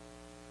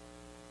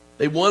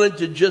 They wanted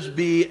to just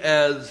be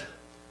as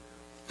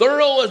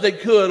thorough as they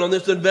could on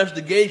this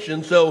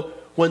investigation, so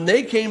when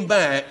they came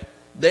back,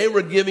 they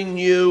were giving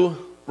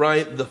you,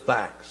 right, the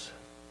facts.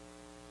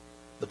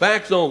 The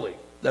facts only.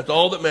 That's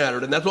all that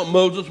mattered, and that's what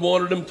Moses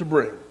wanted them to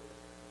bring.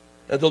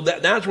 And so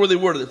that's where they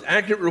were, this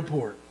accurate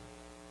report.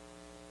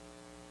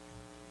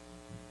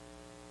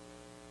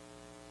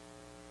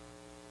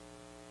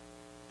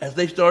 As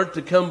they start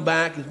to come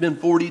back, it's been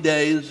 40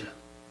 days.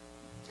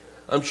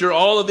 I'm sure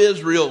all of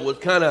Israel was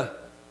kind of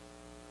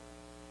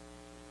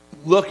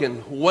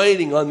looking,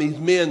 waiting on these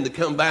men to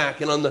come back.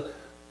 And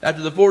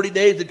after the 40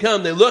 days to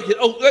come, they look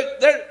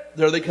at,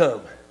 there they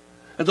come.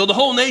 And so the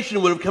whole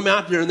nation would have come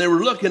out there and they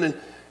were looking. And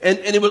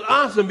it was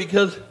awesome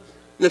because,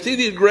 see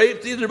these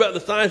grapes? These are about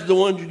the size of the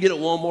ones you get at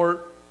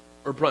Walmart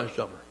or Price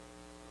Chopper,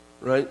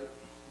 right?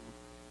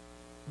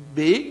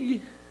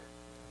 Big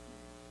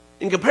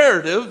in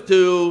comparative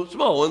to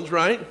small ones,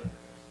 right?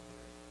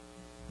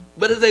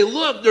 But as they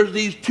look, there's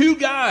these two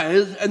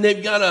guys, and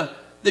they've got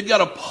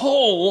a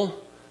pole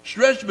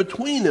stretched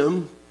between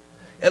them,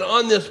 and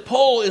on this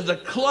pole is a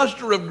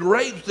cluster of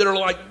grapes that are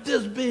like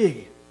this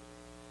big.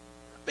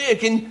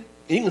 Man,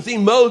 you can see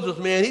Moses,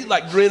 man, he's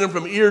like grinning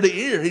from ear to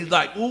ear. He's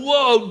like,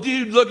 whoa,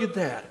 dude, look at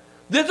that.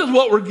 This is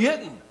what we're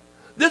getting.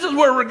 This is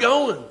where we're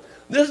going.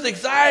 This is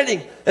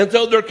exciting. And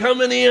so they're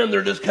coming in.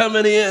 They're just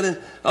coming in.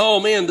 And,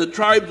 oh, man, the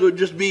tribes would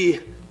just be,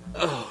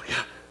 oh,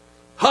 God,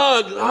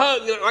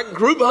 hugs, like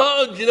group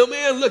hugs. You know,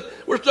 man, look,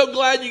 we're so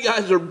glad you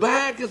guys are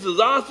back. This is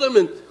awesome.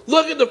 And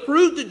look at the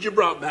fruit that you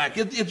brought back.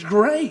 It's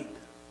great.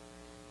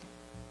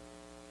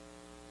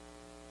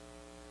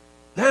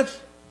 That's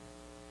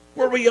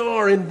where we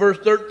are in verse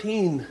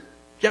 13,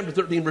 chapter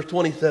 13, verse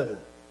 27.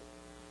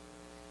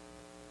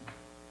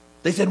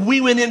 They said, we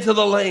went into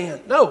the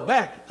land. No,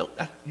 back. No,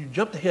 you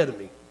jumped ahead of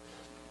me.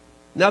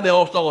 Now they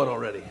all saw it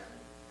already.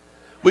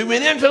 We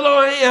went into the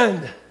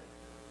land.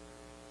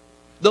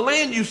 The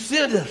land you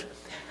sent us.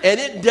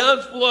 And it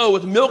does flow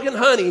with milk and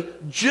honey,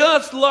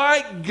 just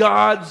like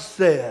God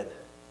said.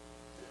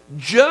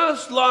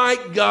 Just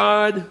like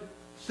God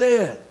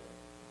said.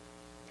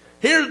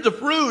 Here's the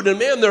fruit. And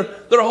man,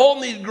 they're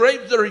holding these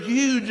grapes that are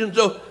huge. And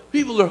so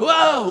people are,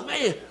 whoa,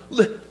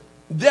 man,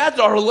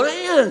 that's our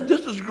land.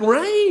 This is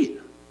great.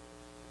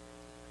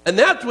 And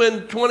that's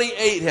when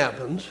 28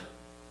 happens.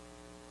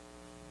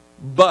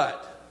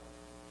 But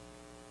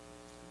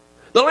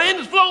the land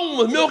is flowing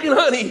with milk and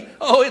honey.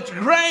 Oh, it's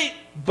great.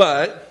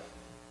 But,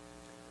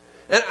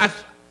 and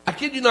I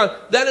kid you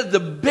not, that is the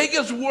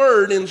biggest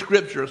word in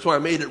Scripture. So I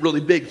made it really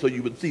big so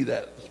you would see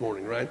that this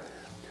morning, right?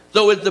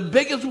 So it's the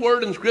biggest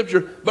word in Scripture.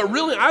 But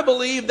really, I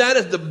believe that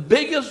is the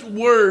biggest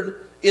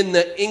word in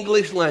the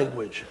English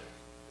language.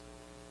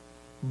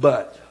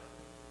 But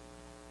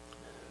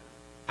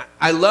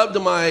I loved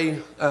my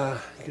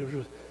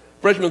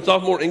freshman,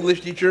 sophomore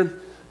English teacher.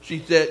 She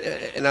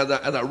said, and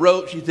as I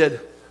wrote, she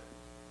said,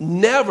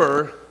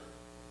 never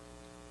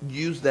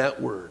use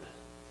that word.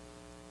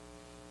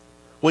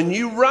 When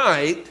you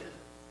write,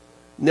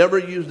 never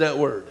use that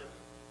word.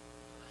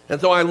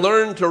 And so I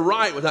learned to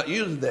write without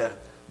using that.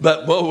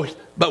 But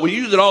we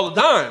use it all the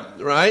time,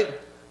 right?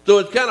 So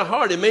it's kind of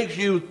hard. It makes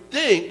you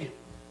think.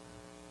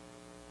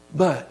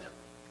 But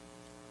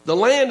the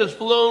land is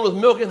flowing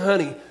with milk and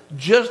honey,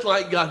 just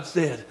like God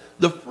said.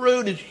 The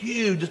fruit is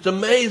huge. It's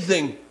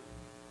amazing.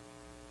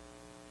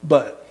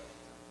 But,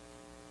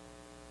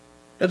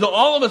 and so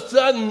all of a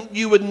sudden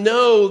you would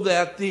know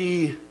that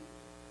the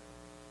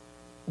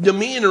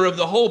demeanor of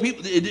the whole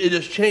people, it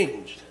just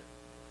changed.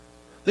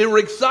 They were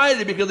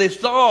excited because they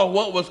saw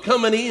what was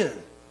coming in.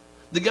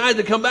 The guys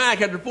that come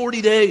back after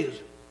 40 days,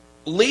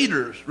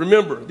 leaders,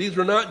 remember, these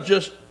were not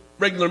just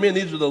regular men,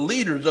 these are the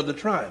leaders of the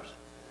tribes.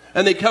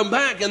 And they come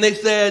back and they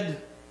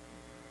said,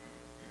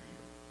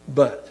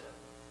 but.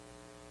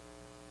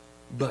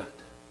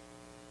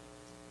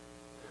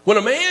 When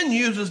a man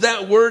uses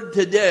that word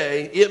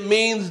today, it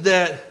means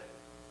that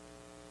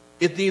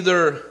it's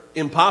either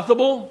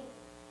impossible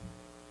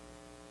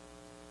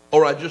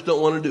or I just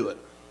don't want to do it.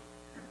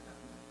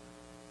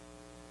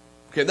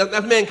 Okay,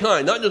 that's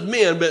mankind, not just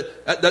men,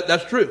 but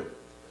that's true.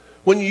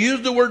 When you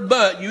use the word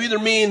but, you either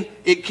mean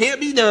it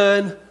can't be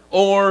done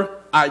or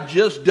I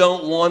just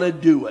don't want to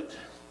do it.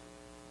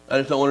 I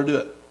just don't want to do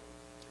it.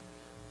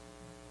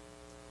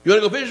 You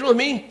want to go fishing with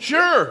me?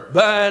 Sure,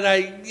 but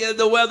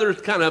the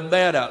weather's kind of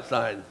bad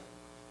outside.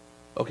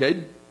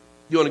 Okay,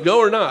 you want to go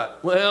or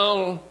not?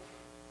 Well,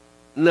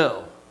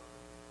 no.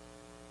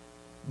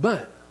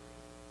 But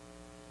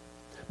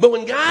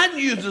when God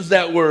uses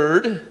that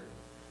word,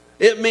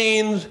 it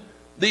means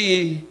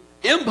the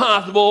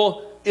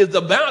impossible is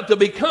about to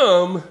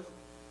become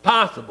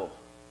possible.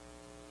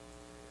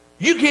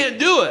 You can't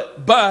do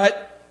it,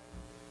 but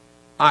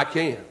I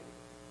can.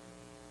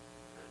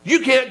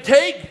 You can't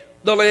take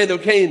the land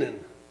of Canaan,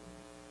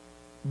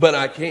 but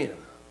I can.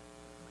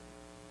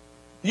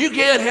 You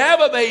can't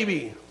have a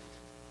baby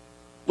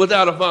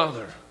without a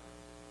father,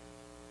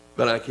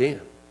 but I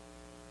can.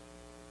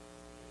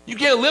 You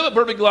can't live a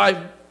perfect life,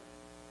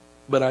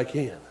 but I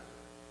can.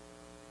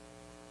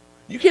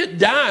 You can't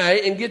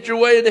die and get your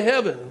way into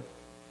heaven,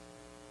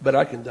 but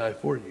I can die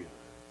for you.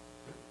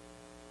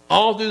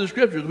 All through the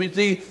scriptures, we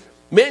see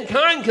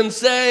mankind can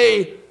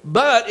say,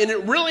 but, and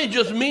it really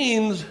just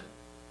means,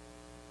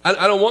 I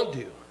don't want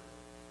to.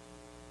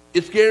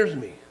 It scares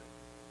me.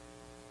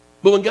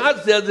 But when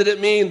God says it,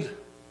 it means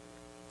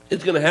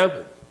it's going to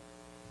happen.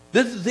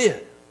 This is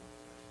it.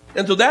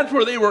 And so that's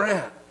where they were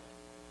at.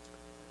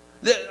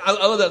 I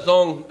love that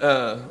song,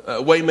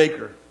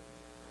 Waymaker.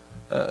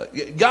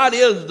 God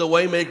is the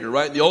Waymaker,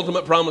 right? The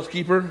ultimate promise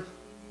keeper.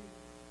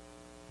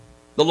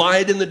 The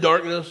light in the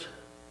darkness.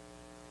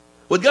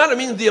 With God, it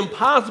means the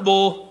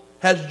impossible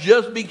has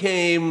just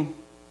became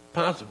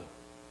possible.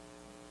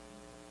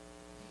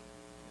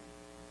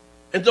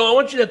 And so I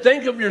want you to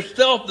think of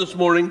yourself this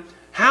morning.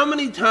 How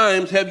many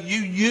times have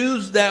you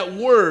used that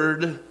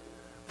word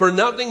for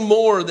nothing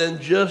more than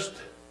just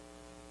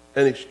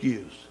an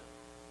excuse?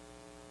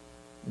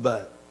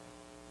 But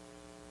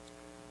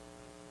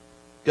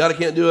God, I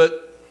can't do it.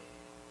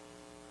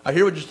 I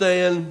hear what you're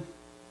saying,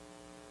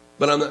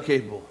 but I'm not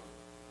capable.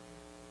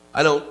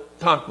 I don't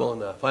talk well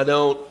enough.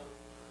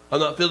 I'm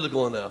not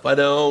physical enough. I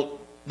don't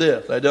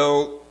this. I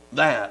don't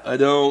that. I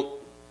don't.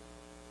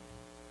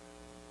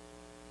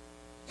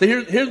 So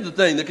here's the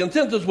thing. The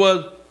consensus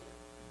was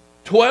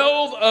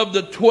 12 of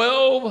the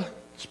 12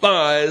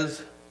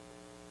 spies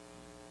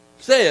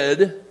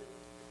said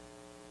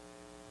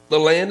the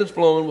land is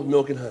flowing with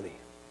milk and honey.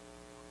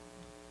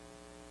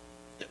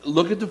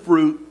 Look at the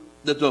fruit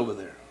that's over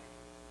there.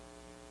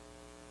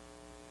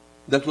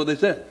 That's what they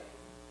said.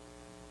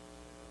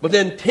 But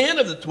then 10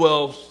 of the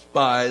 12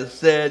 spies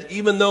said,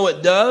 even though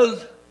it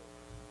does,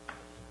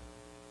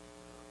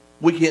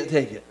 we can't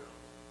take it.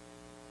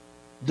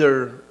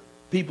 Their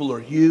people are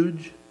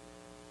huge.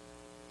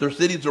 Their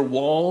cities are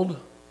walled.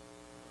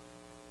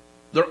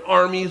 Their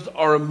armies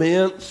are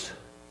immense.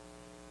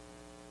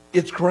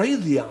 It's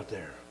crazy out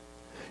there.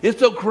 It's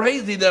so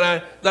crazy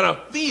that I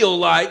feel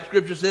like,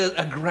 Scripture says,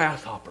 a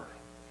grasshopper.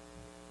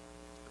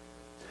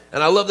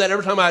 And I love that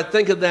every time I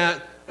think of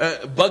that.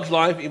 Bug's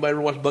Life, anybody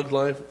ever watch Bug's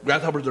Life?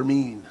 Grasshoppers are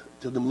mean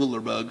to them littler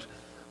bugs.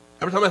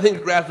 Every time I think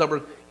of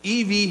grasshoppers,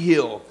 E.V.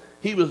 Hill,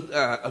 he was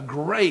a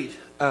great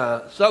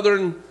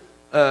Southern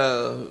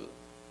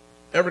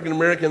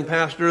African-American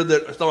pastor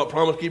that saw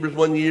Promise Keepers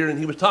one year, and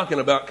he was talking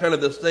about kind of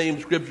the same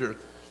scripture.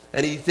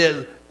 And he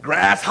says,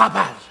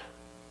 grasshoppers.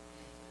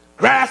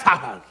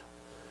 Grasshoppers.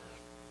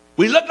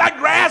 We look like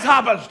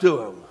grasshoppers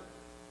to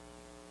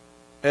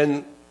them.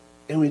 And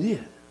we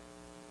did.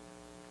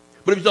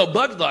 But if you saw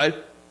Bug's Life,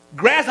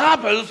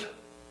 grasshoppers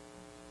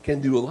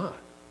can do a lot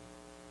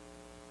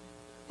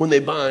when they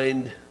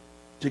bind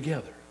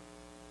together.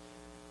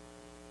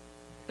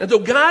 And so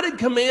God had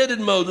commanded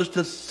Moses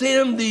to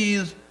send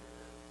these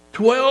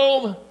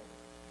 12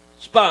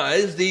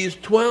 spies, these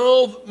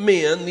 12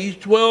 men, these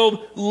 12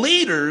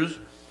 leaders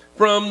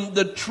from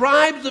the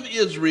tribes of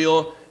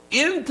Israel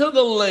into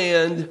the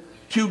land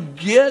to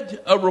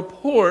get a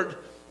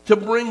report to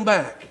bring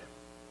back.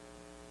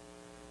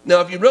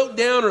 Now, if you wrote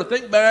down or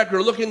think back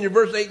or look in your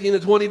verse 18 to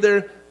 20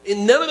 there,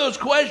 in none of those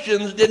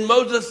questions did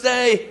Moses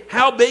say,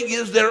 how big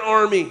is their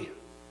army?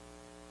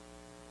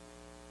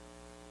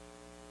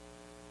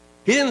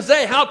 He didn't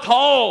say, how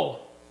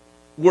tall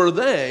were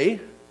they?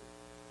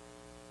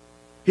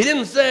 He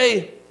didn't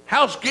say,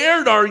 how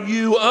scared are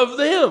you of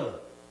them?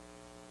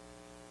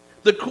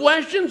 The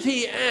questions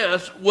he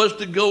asked was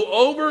to go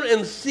over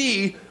and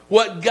see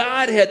what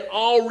God had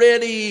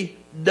already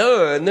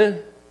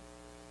done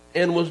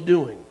and was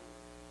doing.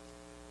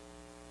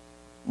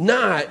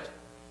 Not,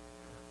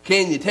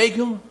 can you take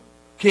them?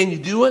 Can you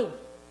do it?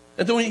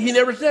 And so he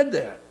never said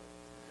that.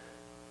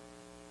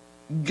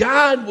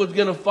 God was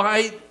going to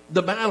fight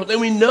the battles.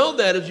 And we know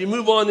that as you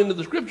move on into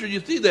the scripture, you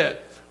see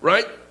that,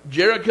 right?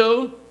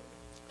 Jericho,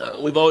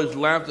 we've always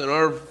laughed in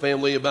our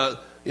family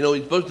about, he's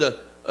supposed to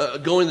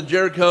go into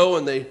Jericho,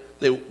 and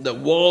the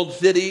walled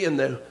city, and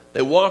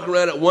they walk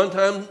around at one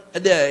time a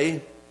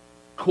day,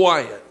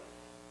 quiet.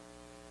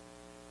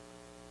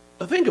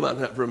 Now think about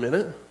that for a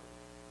minute.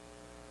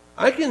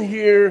 I can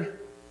hear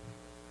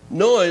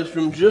noise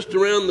from just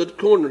around the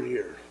corner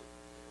here.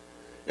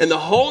 And the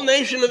whole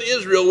nation of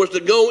Israel was to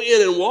go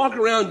in and walk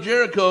around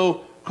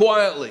Jericho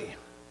quietly.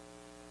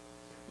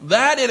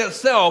 That in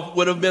itself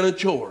would have been a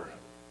chore.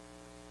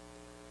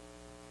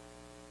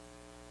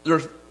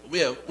 We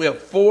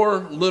have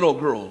 4 little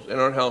girls in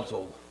our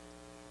household.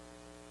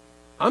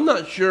 I'm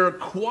not sure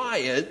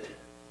quiet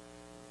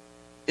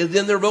is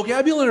in their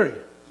vocabulary.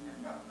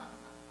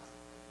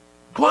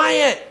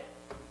 Quiet.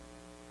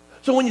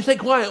 So when you say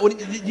quiet,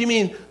 do you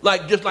mean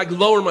just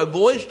lower my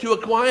voice to a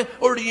quiet?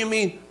 Or do you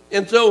mean,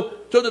 and so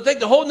to think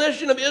the whole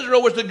nation of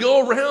Israel was to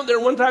go around there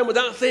one time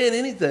without saying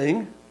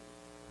anything.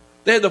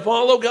 They had to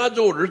follow God's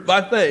orders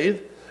by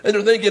faith. And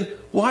they're thinking,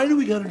 why do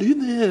we got to do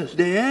this,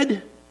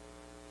 Dad?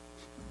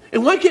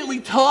 And why can't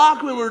we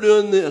talk when we're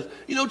doing this?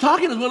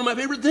 Talking is one of my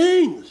favorite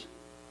things,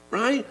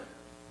 right?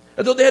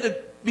 And so they had to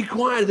be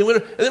quiet. And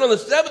then on the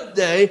 7th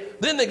day,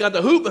 then they got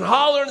the hoop and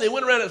holler, and they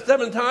went around it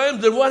 7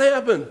 times. And what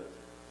happened?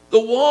 The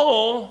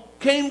wall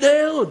came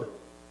down.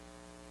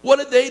 What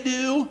did they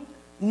do?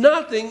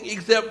 Nothing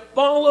except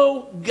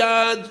follow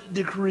God's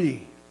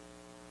decree.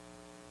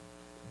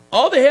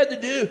 All they had to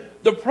do,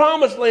 the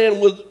promised land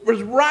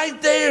was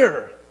right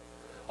there.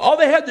 All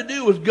they had to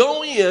do was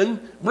go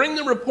in, bring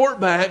the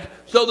report back,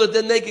 so that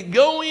then they could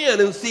go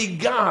in and see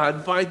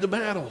God fight the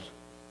battles.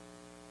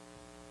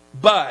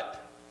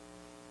 But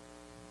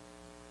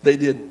they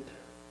didn't.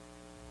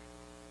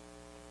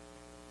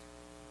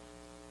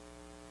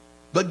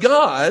 But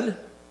God,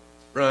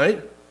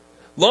 right,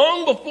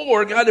 long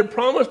before, God had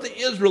promised the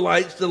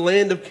Israelites the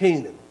land of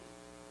Canaan.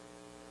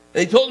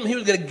 And he told them he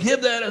was going to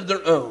give that as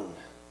their own.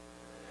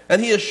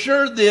 And he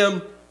assured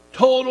them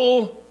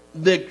total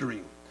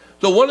victory.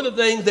 So one of the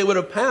things they would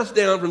have passed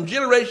down from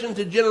generation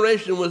to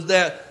generation was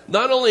that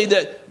not only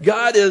that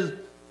God is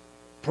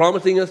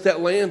promising us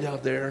that land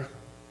out there,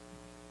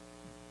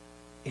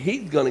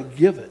 he's going to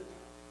give it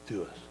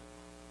to us.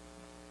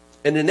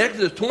 And in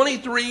Exodus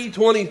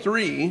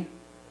 23:23,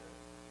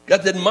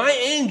 God said, my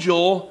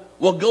angel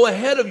will go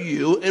ahead of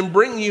you and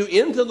bring you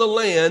into the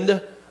land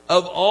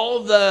of all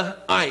the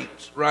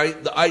ites,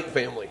 right? The Ite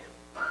family.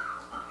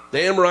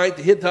 The Amorites,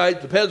 the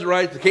Hittites, the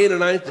Pezerites, the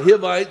Canaanites, the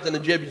Hivites, and the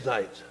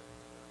Jebusites.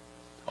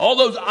 All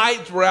those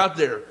ites were out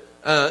there.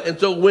 And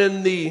so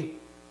when the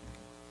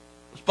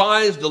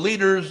spies, the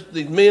leaders,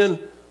 these men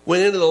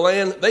went into the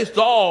land, they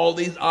saw all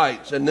these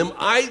ites. And them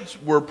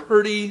ites were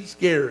pretty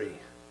scary.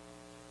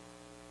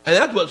 And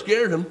that's what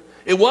scared them.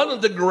 It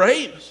wasn't the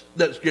grapes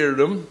that scared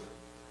them.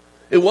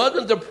 It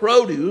wasn't the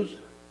produce.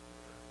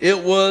 It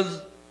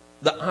was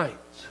the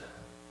ites.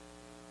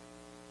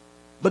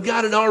 But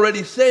God had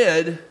already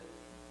said,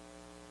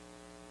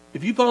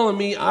 if you follow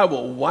me, I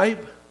will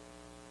wipe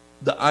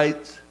the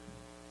ites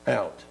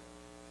out.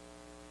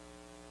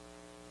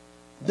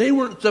 They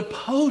weren't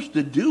supposed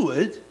to do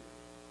it.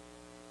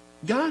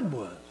 God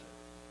was.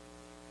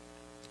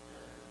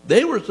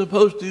 They were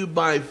supposed to,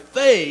 by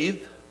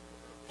faith,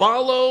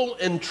 follow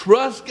and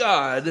trust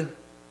God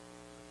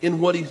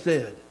in what he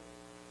said.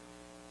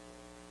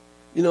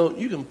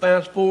 You can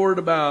fast forward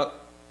about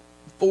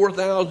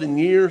 4,000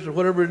 years or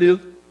whatever it is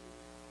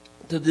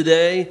to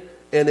today,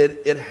 and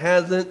it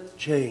hasn't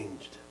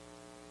changed.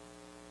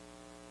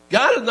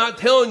 God is not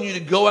telling you to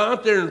go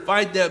out there and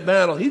fight that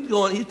battle. He's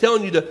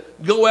telling you to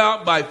go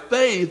out by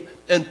faith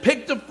and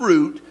pick the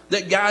fruit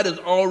that God has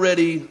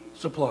already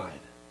supplied.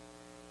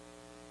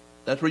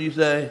 That's where you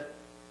say,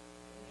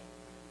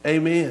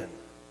 amen.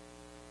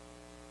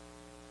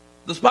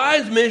 The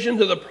spies' mission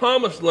to the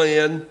promised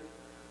land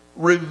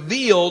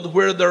revealed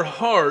where their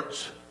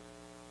hearts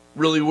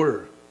really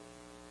were.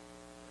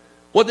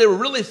 What they were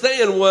really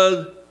saying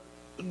was,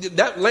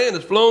 that land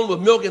is flowing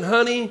with milk and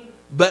honey,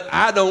 but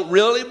I don't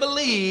really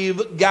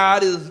believe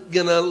God is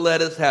going to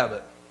let us have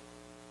it.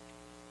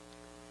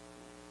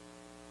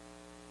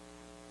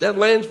 That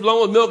land's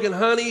flowing with milk and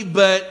honey,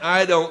 but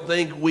I don't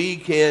think we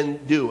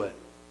can do it.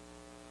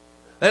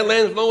 That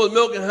land's flowing with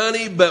milk and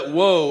honey, but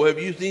whoa, have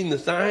you seen the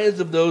size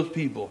of those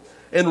people?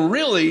 And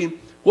really,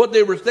 what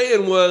they were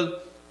saying was,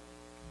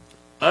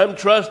 I'm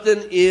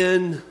trusting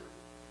in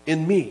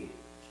me.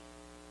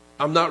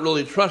 I'm not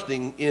really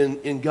trusting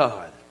in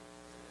God.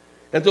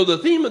 And so the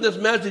theme of this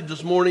message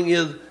this morning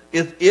is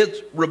it's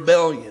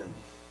rebellion.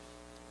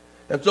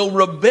 And so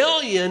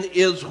rebellion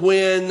is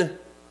when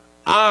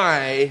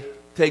I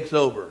takes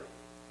over.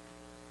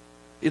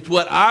 It's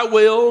what I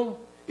will,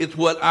 it's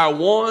what I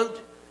want,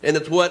 and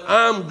it's what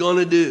I'm going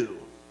to do.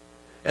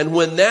 And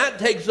when that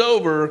takes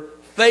over,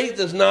 faith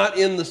is not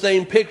in the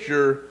same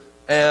picture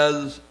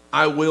as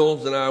I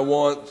wills and I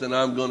wants and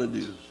I'm going to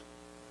do.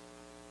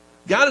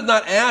 God is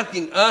not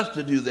asking us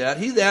to do that.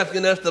 He's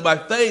asking us to, by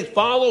faith,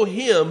 follow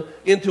him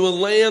into a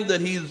land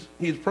that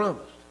he's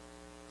promised.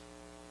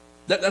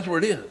 That's where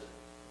it is.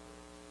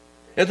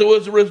 And so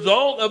as a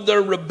result of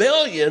their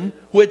rebellion,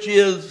 which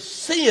is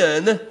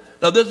sin,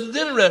 now this is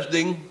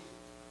interesting,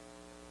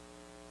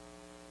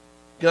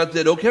 God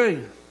said,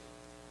 okay,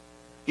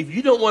 if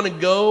you don't want to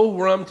go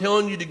where I'm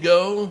telling you to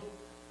go,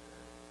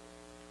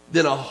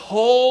 then a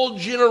whole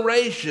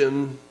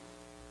generation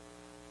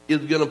is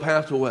going to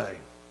pass away.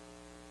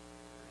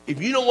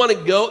 If you don't want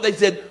to go, they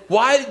said,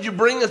 why did you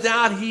bring us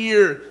out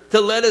here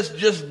to let us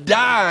just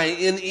die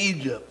in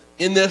Egypt,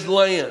 in this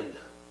land?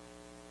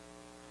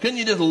 Couldn't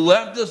you just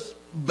left us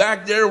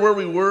back there where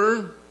we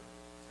were?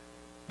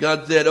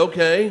 God said,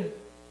 okay,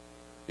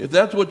 if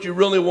that's what you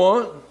really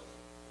want,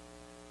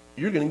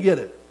 you're going to get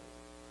it.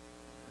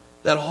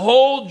 That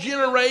whole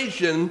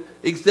generation,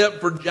 except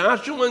for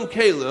Joshua and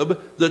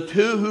Caleb, the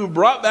two who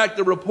brought back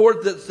the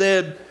report that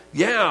said,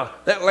 yeah,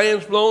 that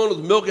land's flowing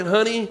with milk and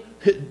honey.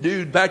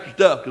 Dude, pack your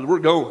stuff because we're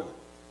going.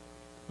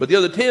 But the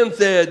other 10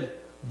 said,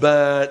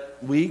 but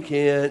we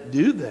can't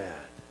do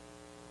that.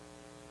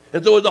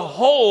 And so as a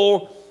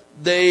whole,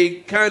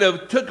 they kind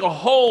of took a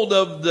hold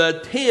of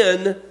the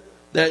 10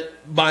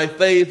 that by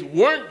faith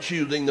weren't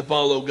choosing to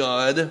follow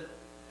God.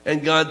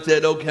 And God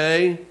said,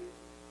 okay,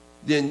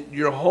 then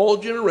your whole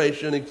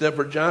generation, except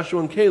for Joshua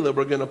and Caleb,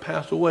 are going to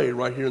pass away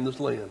right here in this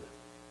land.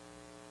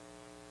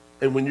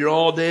 And when you're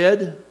all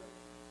dead,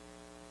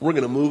 we're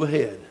going to move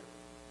ahead.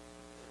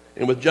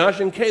 And with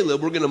Joshua and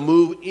Caleb, we're going to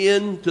move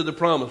into the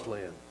promised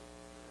land.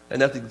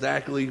 And that's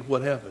exactly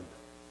what happened.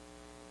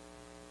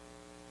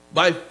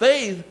 By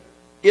faith,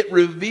 it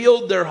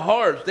revealed their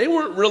hearts. They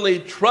weren't really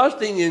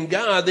trusting in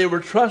God. They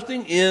were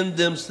trusting in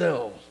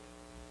themselves.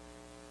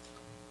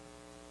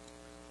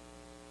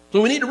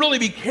 So we need to really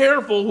be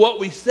careful what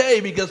we say,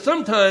 because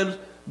sometimes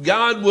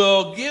God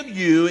will give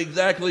you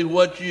exactly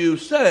what you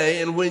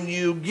say, and when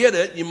you get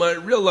it, you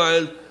might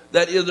realize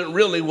that isn't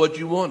really what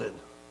you wanted.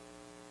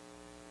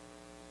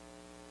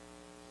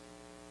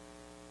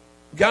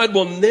 God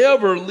will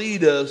never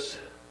lead us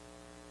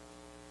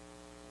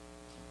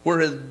where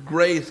his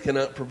grace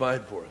cannot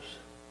provide for us.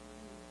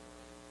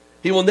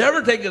 He will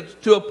never take us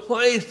to a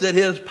place that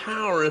his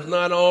power has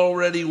not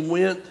already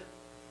went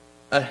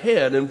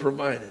ahead and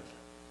provided.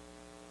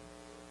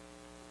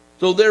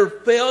 So their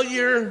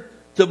failure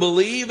to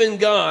believe in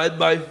God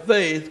by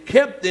faith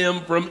kept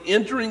them from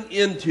entering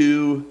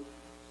into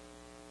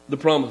the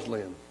promised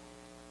land.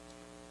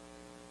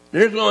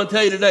 Here's what I want to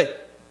tell you today.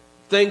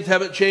 Things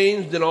haven't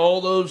changed in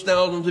all those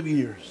thousands of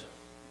years.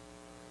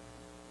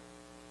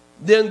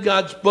 Then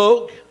God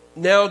spoke.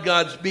 Now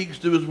God speaks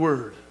to his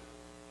word.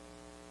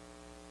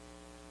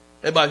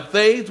 And by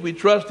faith, we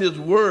trust his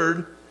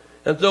word.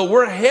 And so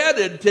we're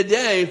headed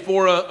today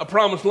for a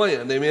promised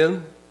land.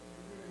 Amen?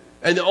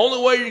 And the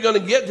only way you're going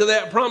to get to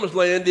that promised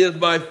land is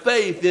by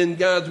faith in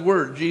God's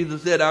word.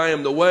 Jesus said, I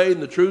am the way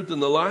and the truth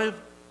and the life.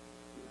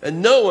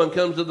 And no one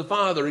comes to the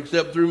Father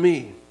except through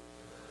me.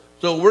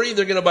 So we're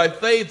either going to, by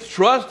faith,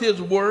 trust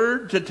his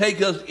word to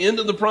take us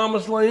into the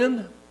promised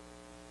land,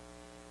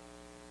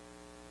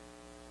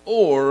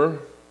 or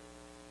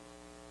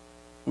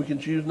we can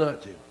choose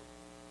not to.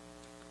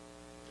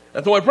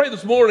 And so I pray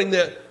this morning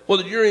that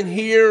whether you're in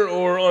here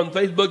or on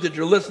Facebook, that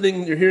you're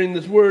listening, you're hearing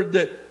this word,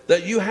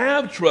 that you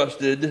have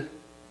trusted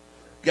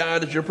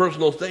God as your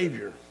personal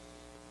Savior.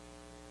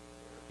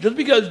 Just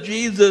because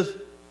Jesus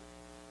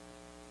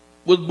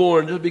was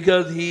born, just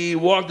because he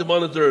walked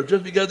upon this earth,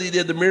 just because he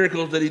did the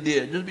miracles that he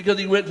did, just because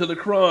he went to the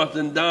cross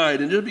and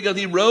died, and just because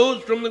he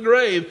rose from the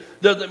grave,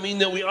 doesn't mean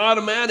that we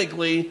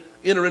automatically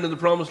enter into the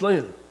promised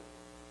land.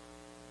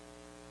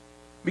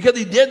 Because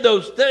he did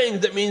those things,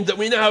 that means that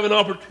we now have an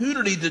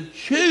opportunity to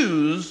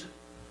choose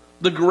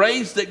the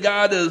grace that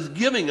God is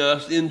giving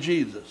us in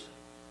Jesus.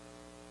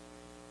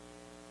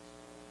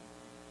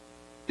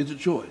 It's a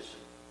choice.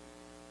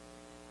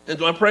 And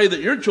so I pray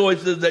that your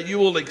choice is that you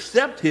will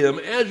accept him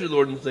as your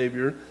Lord and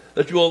Savior,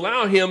 that you will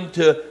allow him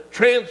to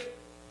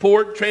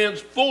transform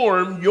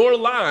your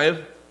life,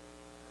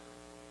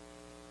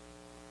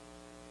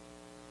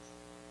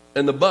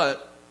 and the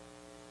but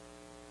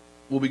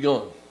will be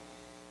gone.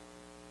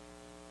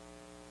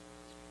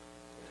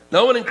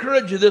 Now I want to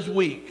encourage you this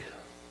week.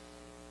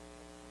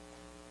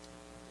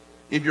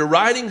 If you're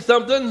writing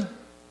something,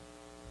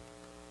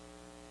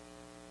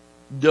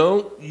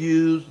 don't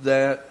use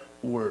that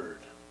word.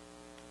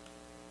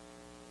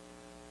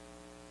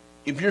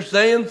 If you're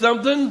saying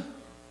something,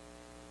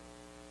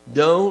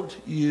 don't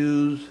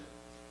use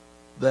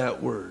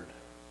that word.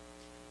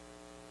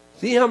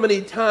 See how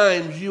many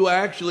times you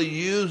actually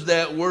use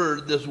that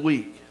word this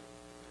week.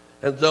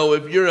 And so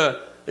if you're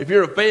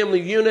a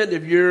family unit,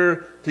 if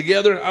you're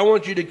together, I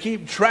want you to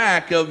keep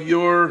track of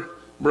your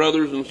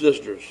brothers and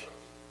sisters,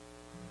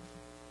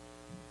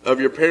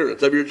 of your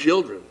parents, of your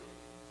children.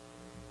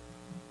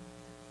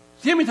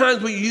 See how many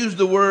times we use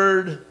the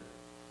word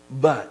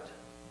but.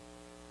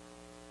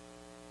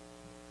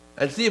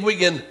 And see if we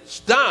can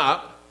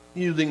stop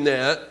using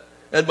that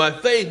and by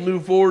faith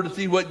move forward to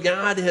see what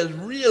God has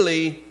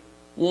really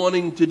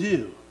wanting to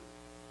do.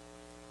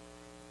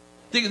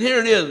 See, here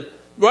it is.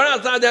 Right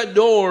outside that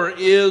door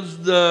is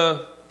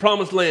the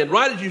promised land.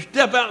 Right as you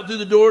step out through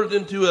the doors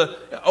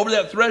over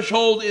that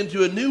threshold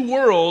into a new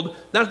world,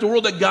 that's the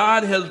world that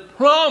God has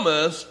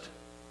promised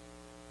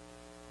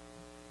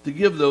to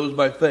give those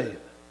by faith.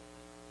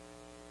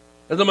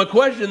 And so my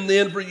question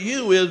then for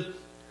you is,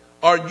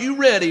 are you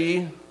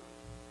ready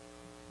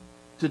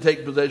to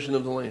take possession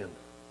of the land?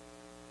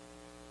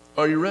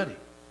 Are you ready?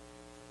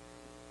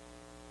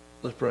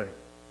 Let's pray.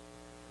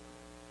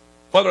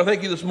 Father, I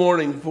thank you this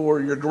morning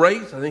for your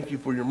grace. I thank you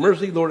for your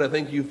mercy. Lord, I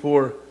thank you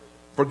for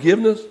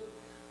forgiveness.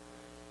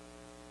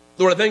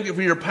 Lord, I thank you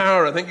for your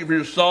power. I thank you for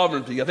your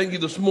sovereignty. I thank you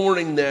this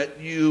morning that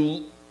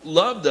you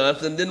loved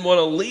us and didn't want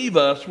to leave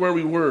us where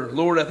we were.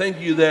 Lord, I thank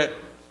you that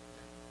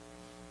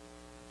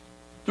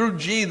through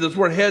Jesus,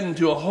 we're heading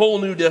to a whole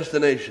new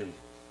destination.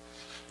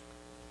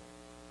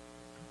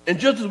 And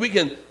just as we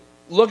can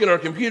look at our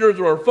computers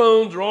or our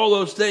phones or all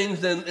those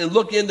things and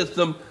look into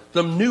some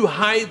new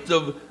heights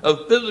of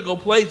physical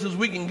places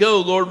we can go,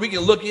 Lord, we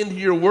can look into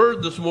your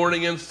word this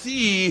morning and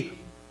see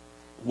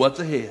what's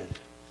ahead.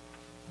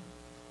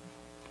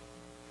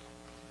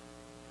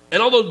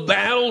 And all those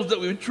battles that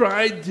we've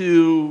tried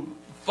to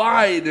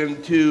fight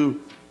and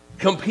to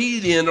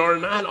compete in are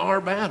not our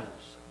battles.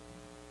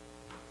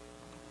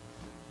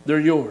 They're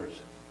yours.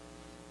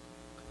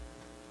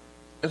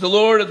 And so,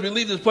 Lord, as we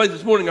leave this place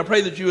this morning, I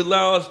pray that you would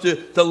allow us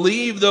to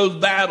leave those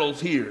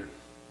battles here.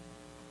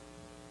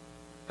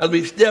 As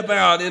we step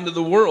out into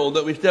the world,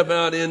 that we step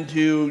out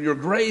into your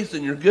grace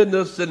and your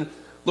goodness, and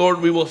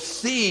Lord, we will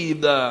see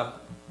the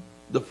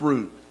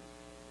fruit.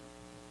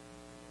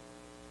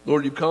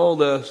 Lord, you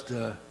called us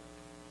to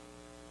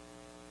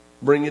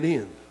bring it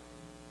in,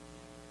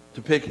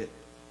 to pick it.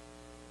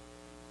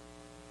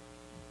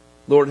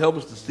 Lord, help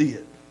us to see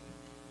it.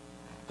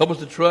 Help us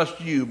to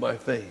trust you by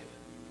faith.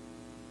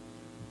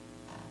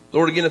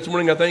 Lord, again this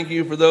morning I thank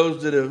you for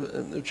those that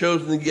have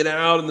chosen to get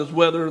out in this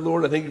weather.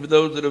 Lord, I thank you for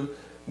those that have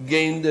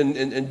gained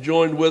and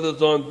joined with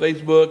us on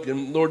Facebook.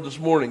 And Lord, this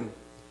morning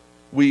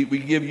we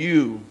give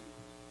you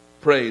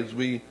praise.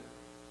 We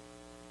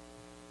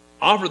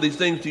offer these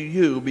things to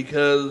you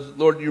because,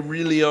 Lord, you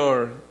really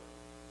are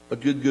a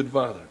good, good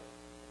Father.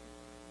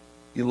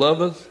 You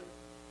love us.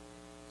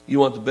 You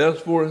want the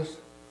best for us.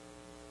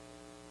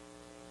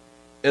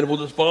 And if we'll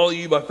just follow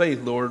you by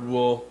faith, Lord,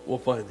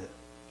 we'll find it.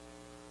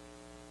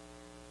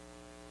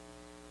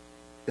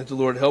 And so,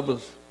 Lord, help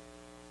us,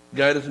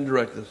 guide us and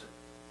direct us.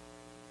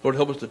 Lord,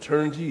 help us to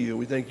turn to you.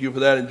 We thank you for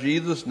that in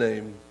Jesus'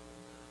 name.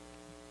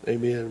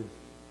 Amen.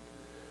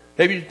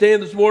 Hey, if you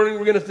stand this morning,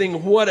 we're going to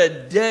sing What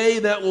a Day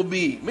That Will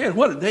Be. Man,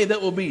 what a day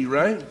that will be,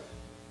 right?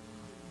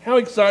 How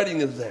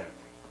exciting is that?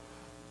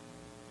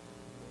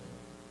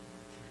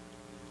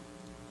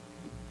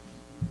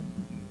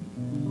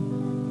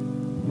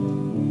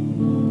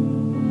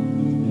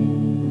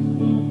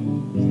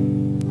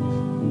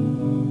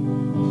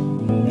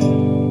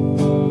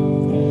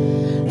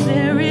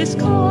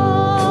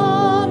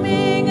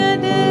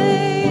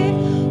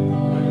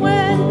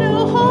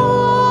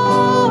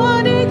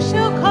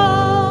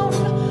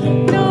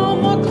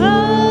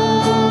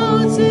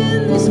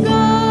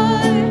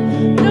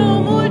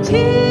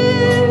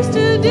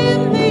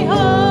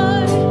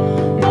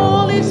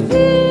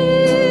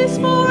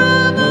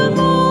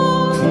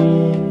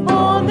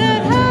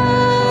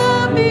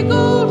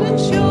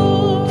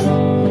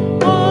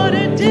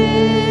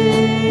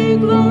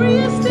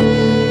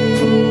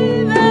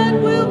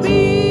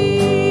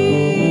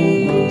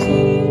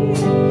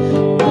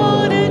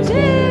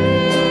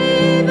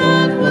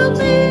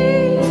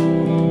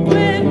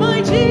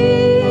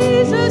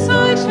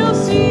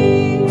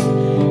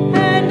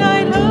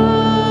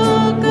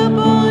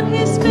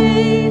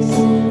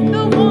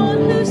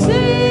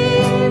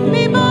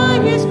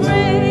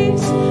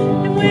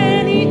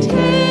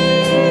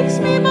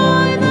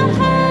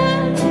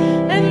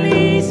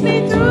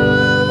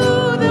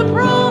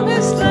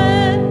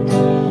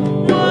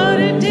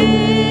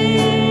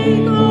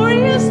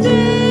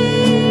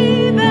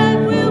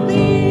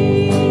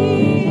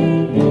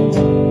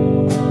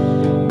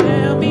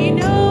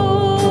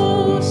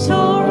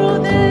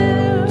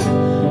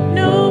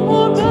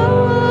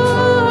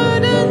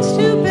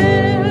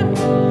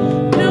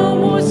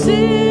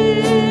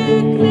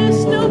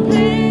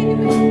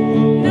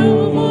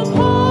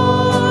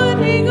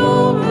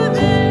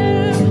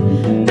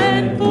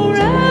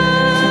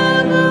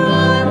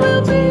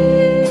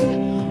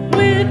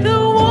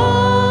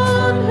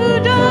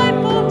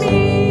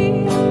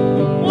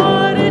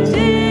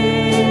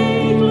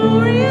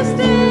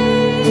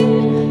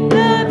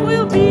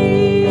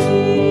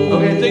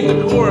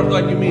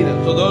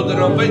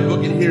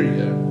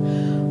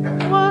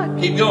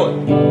 Keep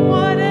going.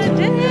 What a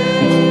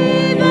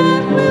day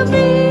that will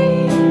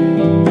be.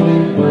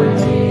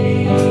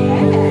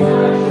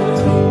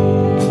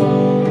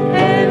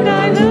 And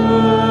I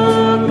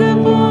look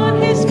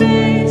upon his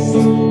face,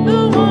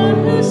 the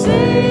one who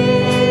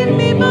saved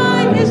me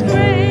by his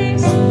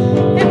grace.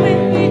 And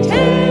when he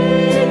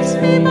takes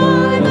me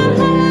by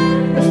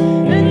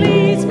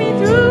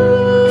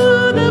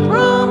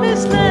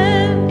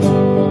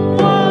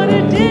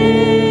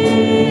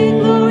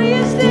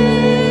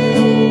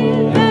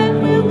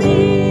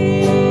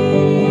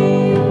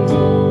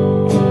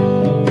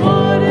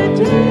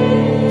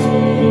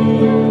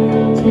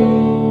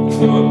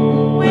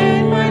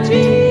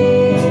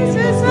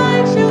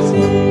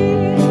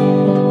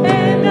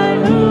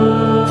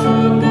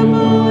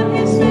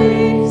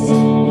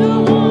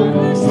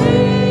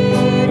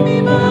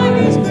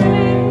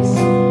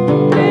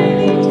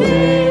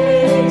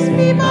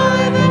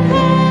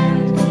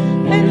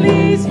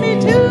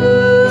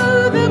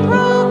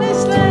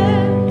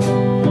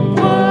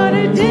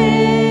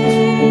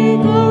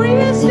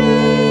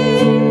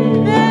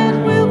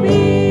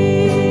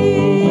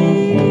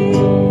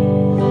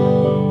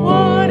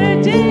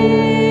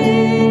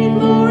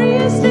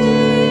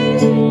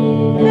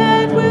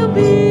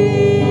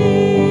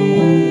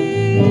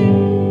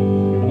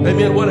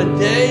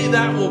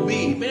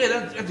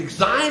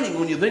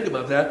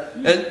that.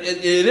 And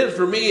it is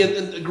for me.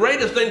 And the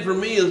greatest thing for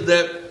me is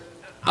that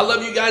I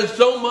love you guys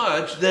so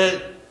much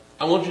that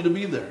I want you to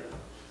be there.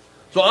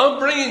 So I'm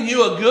bringing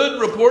you a good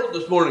report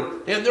this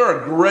morning. And there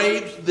are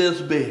grapes this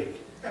big.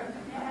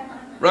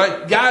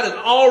 Right? God has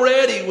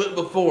already went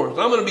before us.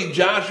 I'm going to be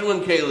Joshua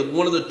and Caleb,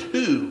 one of the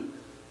two.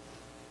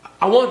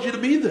 I want you to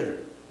be there.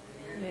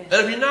 And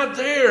if you're not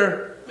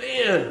there,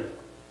 man,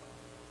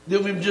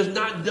 then we've just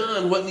not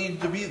done what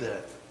needs to be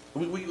there.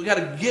 We got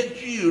to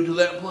get you to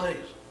that place.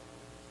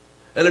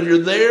 And if you're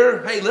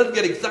there, hey, let's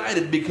get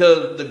excited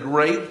because the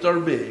grapes are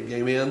big.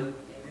 Amen?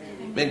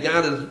 Man,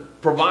 God has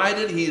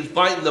provided. He's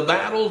fighting the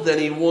battles,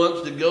 and He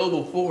wants to go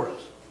before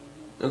us.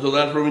 And so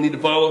that's where we need to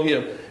follow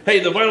Him. Hey,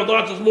 the final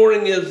thoughts this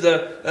morning is,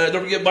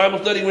 don't forget Bible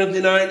study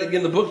Wednesday night.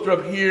 Again, the books are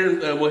up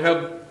here. We'll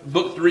have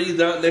book 3s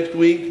out next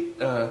week.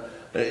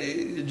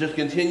 It just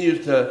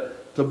continues to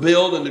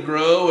build and to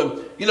grow.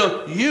 And, you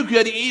know, you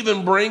could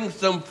even bring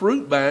some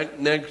fruit back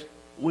next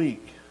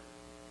week.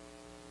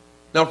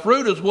 Now,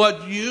 fruit is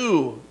what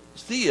you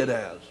see it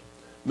as.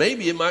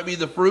 Maybe it might be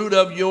the fruit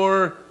of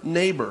your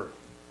neighbor.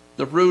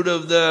 The fruit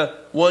of the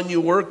one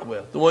you work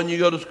with, the one you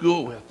go to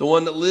school with, the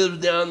one that lives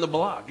down the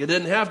block. It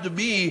doesn't have to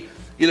be,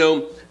 you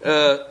know,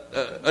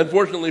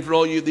 unfortunately for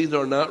all you, these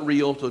are not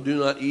real, so do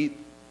not eat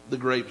the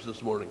grapes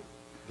this morning.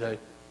 Okay?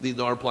 These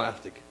are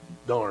plastic.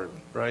 Darn,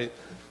 right?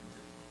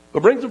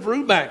 But bring some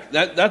fruit back.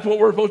 That's what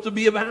we're supposed to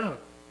be about.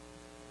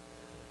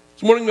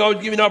 This morning we always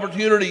give you an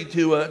opportunity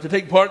to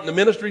take part in the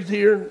ministries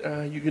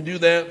here. You can do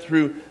that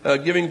through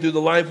giving through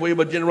the Lifeway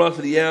by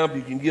Generosity app.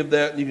 You can give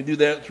that, and you can do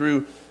that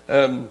through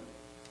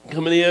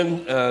coming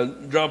in,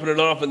 dropping it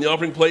off in the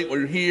offering plate while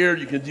you're here.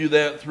 You can do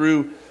that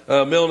through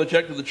mailing a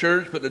check to the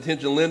church, putting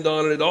attention lend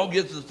on it. It all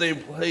gets to the same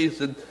place.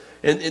 And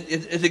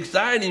it's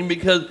exciting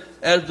because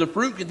as the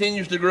fruit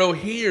continues to grow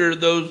here,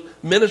 those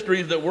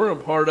ministries that we're a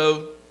part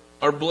of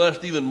are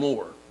blessed even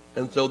more.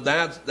 And so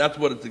that's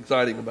what it's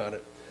exciting about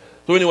it.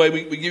 So anyway,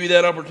 we give you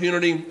that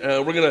opportunity.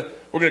 We're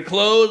gonna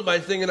close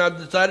by singing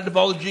 "I've Decided to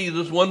Follow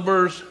Jesus," one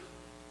verse,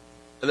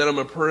 and then I'm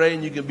gonna pray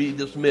and you can be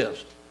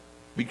dismissed.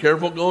 Be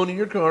careful going to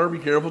your car. Be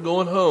careful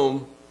going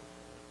home.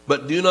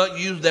 But do not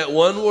use that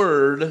one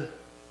word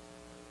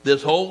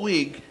this whole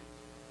week.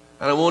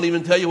 And I won't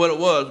even tell you what it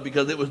was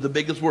because it was the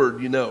biggest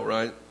word you know,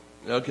 right?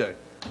 Okay.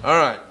 All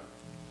right.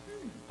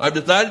 I've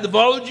decided to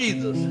follow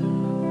Jesus.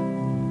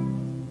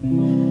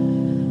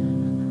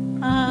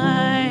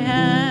 I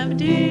have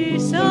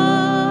decided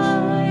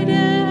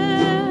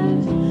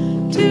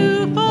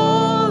to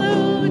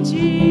follow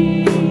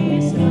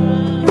Jesus.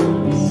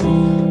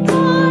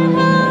 I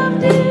have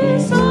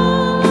decided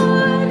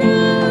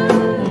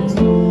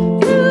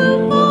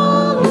to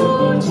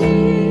follow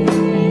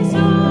Jesus.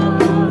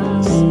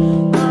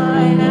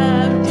 I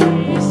have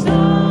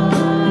decided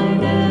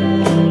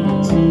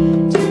to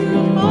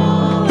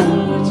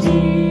follow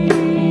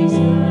Jesus.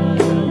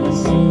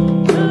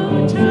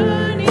 No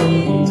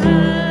turning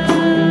back.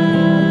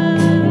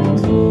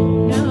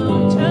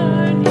 No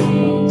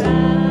turning back.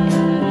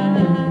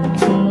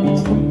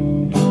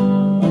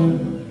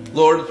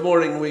 Lord, this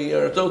morning we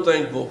are so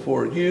thankful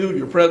for you,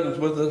 your presence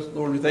with us.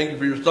 Lord, we thank you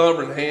for your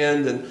sovereign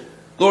hand. And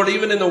Lord,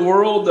 even in the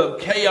world of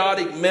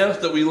chaotic mess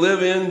that we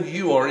live in,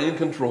 you are in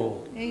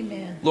control.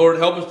 Amen. Lord,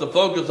 help us to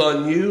focus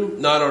on you,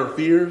 not our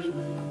fears.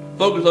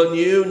 Focus on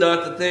you,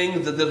 not the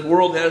things that this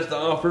world has to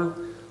offer.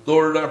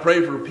 Lord, I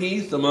pray for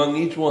peace among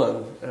each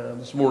one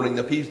this morning,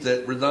 a peace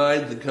that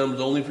resides and comes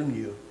only from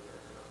you.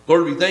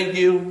 Lord, we thank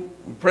you.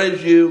 We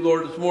praise you.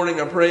 Lord, this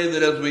morning I pray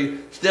that as we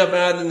step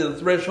out into the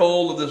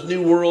threshold of this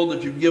new world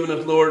that you've given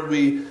us, Lord,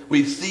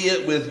 we see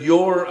it with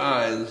your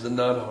eyes and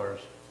not ours.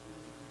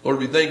 Lord,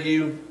 we thank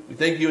you. We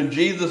thank you in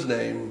Jesus'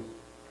 name.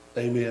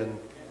 Amen.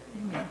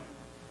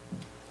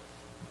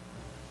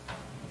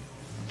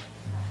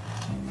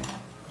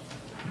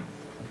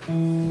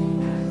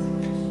 Amen.